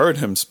 I've heard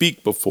him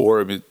speak before.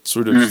 It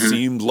sort of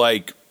seemed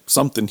like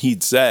something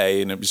he'd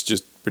say, and it was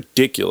just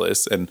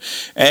ridiculous. And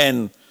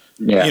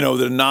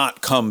to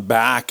not come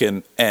back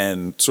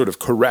and sort of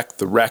correct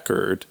the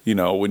record,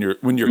 when you're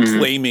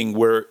claiming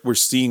we're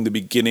seeing the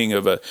beginning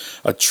of a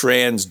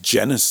trans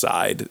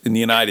genocide in the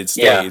United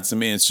States. I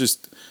mean, it's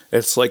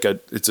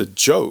a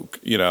joke,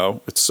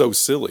 it's so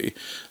silly.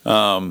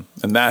 And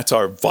that's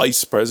our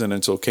vice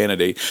presidential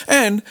candidate,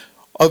 and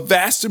a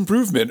vast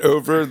improvement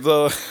over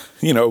the,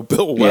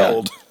 Bill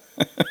Weld.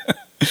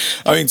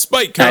 I mean,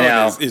 Spike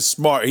Cohen is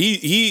smart.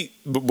 He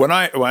when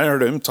I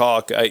heard him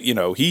talk,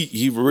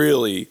 he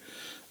really,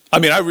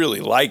 I really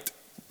liked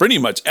pretty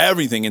much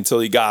everything until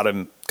he got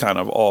kind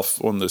of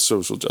off on the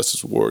social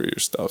justice warrior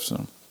stuff.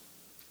 So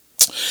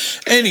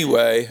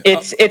anyway,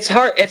 it's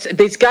hard.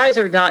 These guys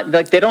are not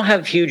like, they don't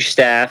have huge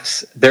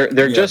staffs.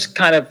 They're just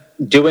kind of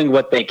doing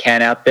what they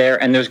can out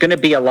there, and there's going to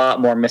be a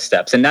lot more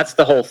missteps. And that's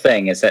the whole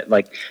thing, is that,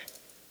 like,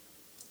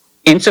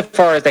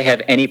 insofar as they have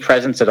any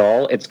presence at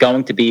all, it's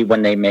going to be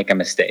when they make a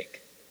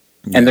mistake.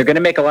 Yeah. And they're going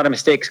to make a lot of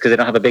mistakes because they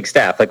don't have a big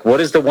staff. Like, what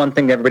is the one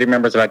thing that everybody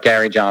remembers about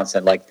Gary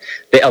Johnson? Like,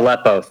 the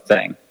Aleppo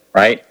thing,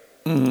 right?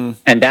 Mm-hmm.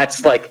 And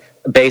that's like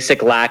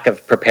basic lack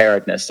of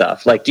preparedness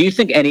stuff. Like, do you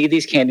think any of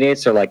these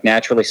candidates are like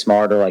naturally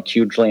smart or like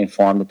hugely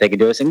informed that they can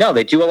do this? And no,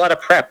 they do a lot of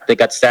prep. They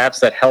got staffs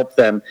that help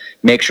them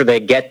make sure they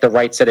get the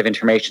right set of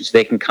information so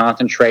they can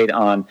concentrate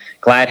on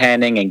glad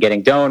handing and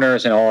getting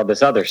donors and all of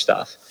this other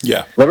stuff.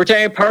 Yeah.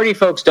 Libertarian Party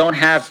folks don't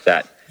have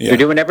that. Yeah. They're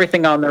doing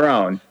everything on their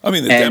own.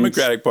 The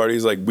Democratic Party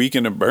is like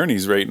Weekend at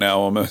Bernie's right now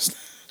almost.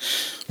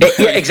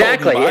 Yeah,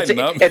 exactly.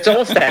 It's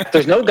all stacked.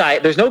 There's no guy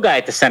at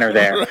the center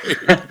there.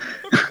 Right.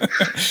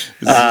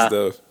 This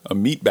is a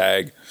meat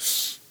bag.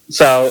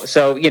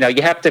 So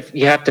you have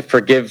to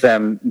forgive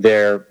them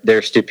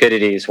their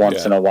stupidities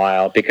once in a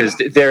while, because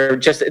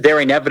they're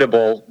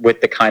inevitable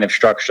with the kind of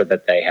structure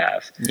that they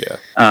have.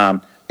 Yeah.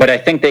 But I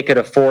think they could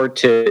afford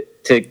to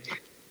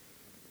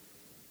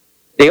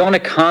they want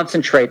to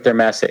concentrate their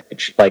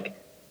message, like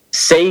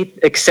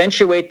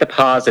accentuate the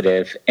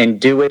positive and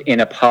do it in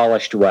a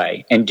polished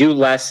way, and do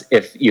less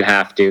if you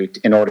have to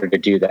in order to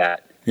do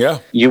that. Yeah.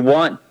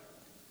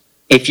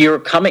 If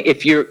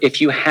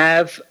you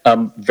have a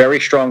very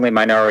strongly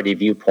minority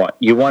viewpoint,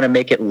 you want to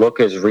make it look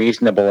as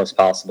reasonable as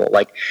possible.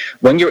 Like,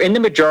 when you're in the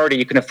majority,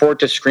 you can afford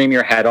to scream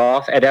your head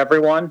off at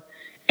everyone,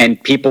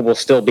 and people will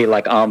still be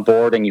like on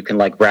board, and you can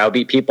like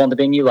browbeat people into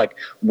being you. Like,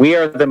 we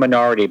are the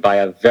minority by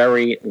a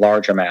very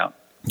large amount.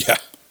 Yeah.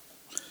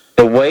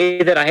 The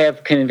way that I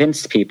have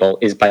convinced people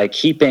is by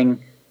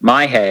keeping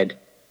my head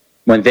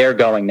when they're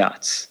going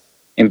nuts,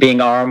 and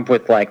being armed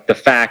with like the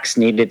facts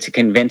needed to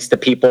convince the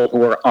people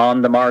who are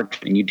on the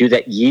margin. And you do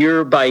that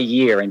year by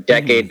year and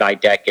decade by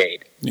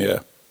decade. Yeah.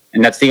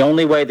 And that's the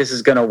only way this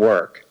is going to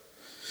work.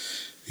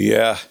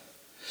 Yeah.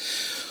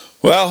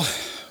 Well,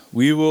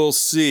 we will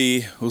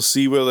see. We'll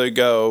see where they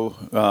go.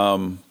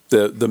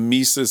 The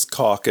Mises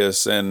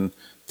Caucus and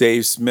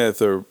Dave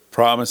Smith are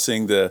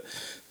promising to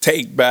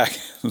take back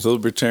the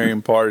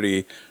Libertarian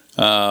Party.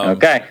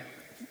 Okay.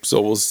 So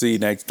we'll see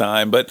next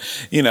time. But,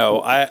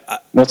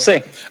 we'll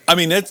see.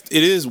 It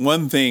is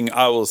one thing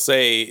I will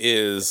say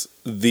is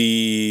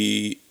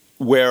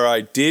where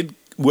I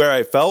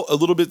felt a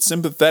little bit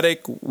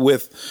sympathetic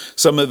with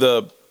some of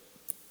the,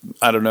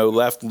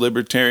 left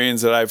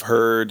libertarians that I've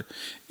heard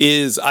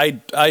is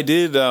I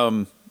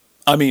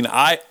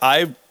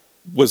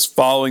was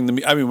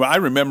following I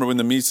remember when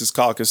the Mises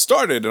Caucus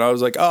started, and I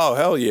was like, oh,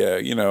 hell yeah,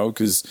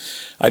 because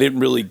I didn't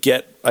really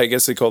get, I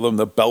guess they call them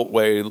the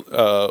Beltway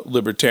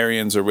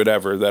libertarians or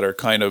whatever, that are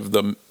kind of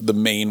the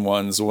main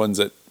ones, the ones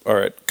that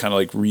are at kind of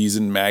like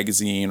Reason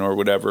Magazine or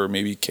whatever,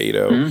 maybe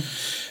Cato. Mm-hmm.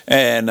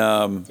 And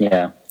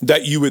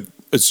that you would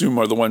assume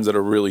are the ones that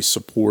are really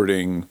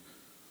supporting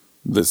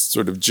this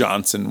sort of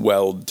Johnson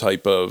Weld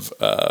type of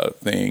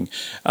thing.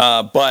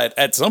 But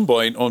at some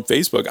point on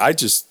Facebook, I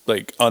just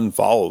like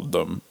unfollowed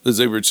them because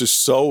they were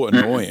just so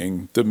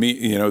annoying. The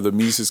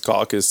Mises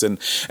Caucus and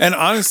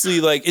honestly,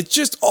 like it's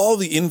just all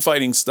the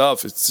infighting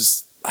stuff.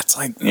 It's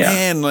like,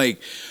 man,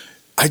 like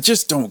I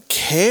just don't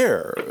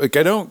care. Like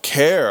I don't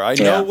care. I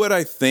know what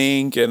I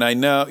think, and I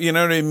know, you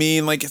know what I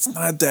mean. Like it's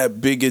not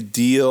that big a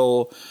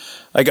deal.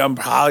 Like, I'm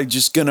probably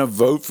just going to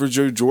vote for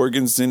Joe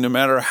Jorgensen no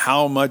matter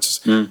how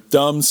much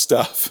dumb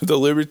stuff the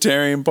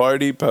Libertarian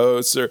Party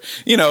posts or,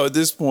 at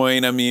this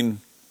point, I mean,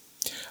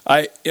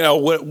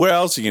 what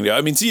else are you going to do?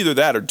 I mean, it's either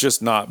that or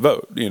just not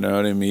vote, you know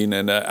what I mean?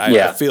 And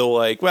I feel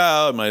like,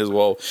 well, I might as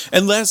well.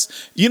 Unless,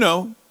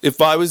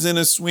 if I was in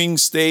a swing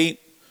state,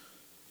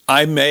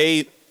 I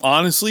may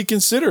honestly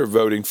consider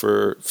voting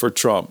for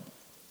Trump.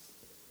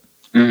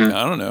 Mm-hmm.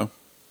 I don't know.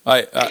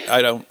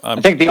 I don't.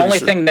 I think the only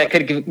thing that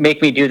could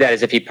make me do that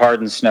is if he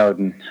pardons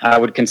Snowden. I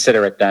would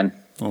consider it then.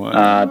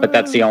 But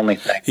that's the only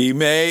thing. He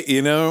may,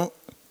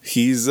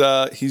 he's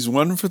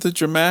one for the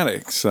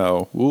dramatic.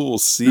 So we'll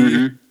see.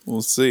 Mm-hmm.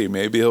 We'll see.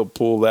 Maybe he'll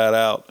pull that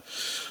out.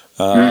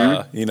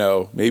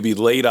 Maybe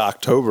late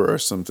October or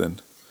something.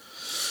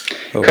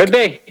 Could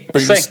be.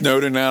 Bring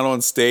Snowden out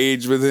on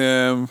stage with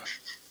him.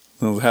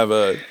 He'll have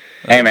a.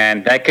 Hey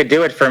man, that could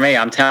do it for me.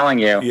 I'm telling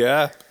you.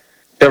 Yeah.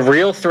 The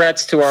real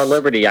threats to our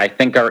liberty, I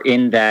think, are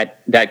in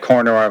that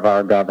corner of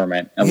our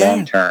government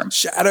long term.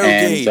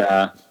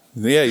 Shadowgate.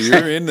 Yeah,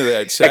 you're into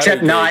that. Shadowgate.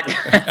 Except not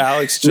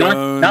Alex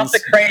Jones. not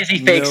the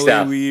crazy fake Millie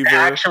stuff. Weaver, the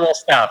actual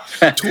stuff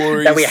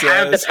Tory that we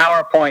have the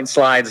PowerPoint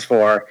slides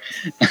for.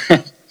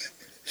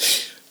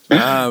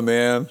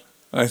 Man.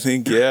 I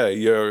think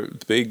you're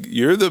big.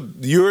 You're the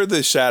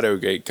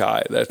Shadowgate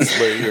guy. That's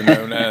what you're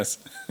known as.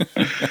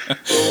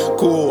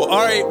 Cool.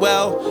 All right.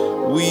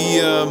 Well,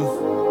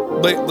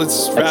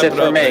 let's wrap it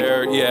up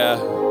there. Yeah.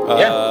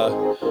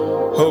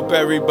 Hope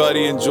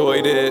everybody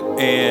enjoyed it,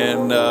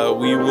 and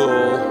we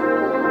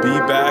will be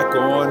back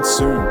on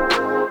soon.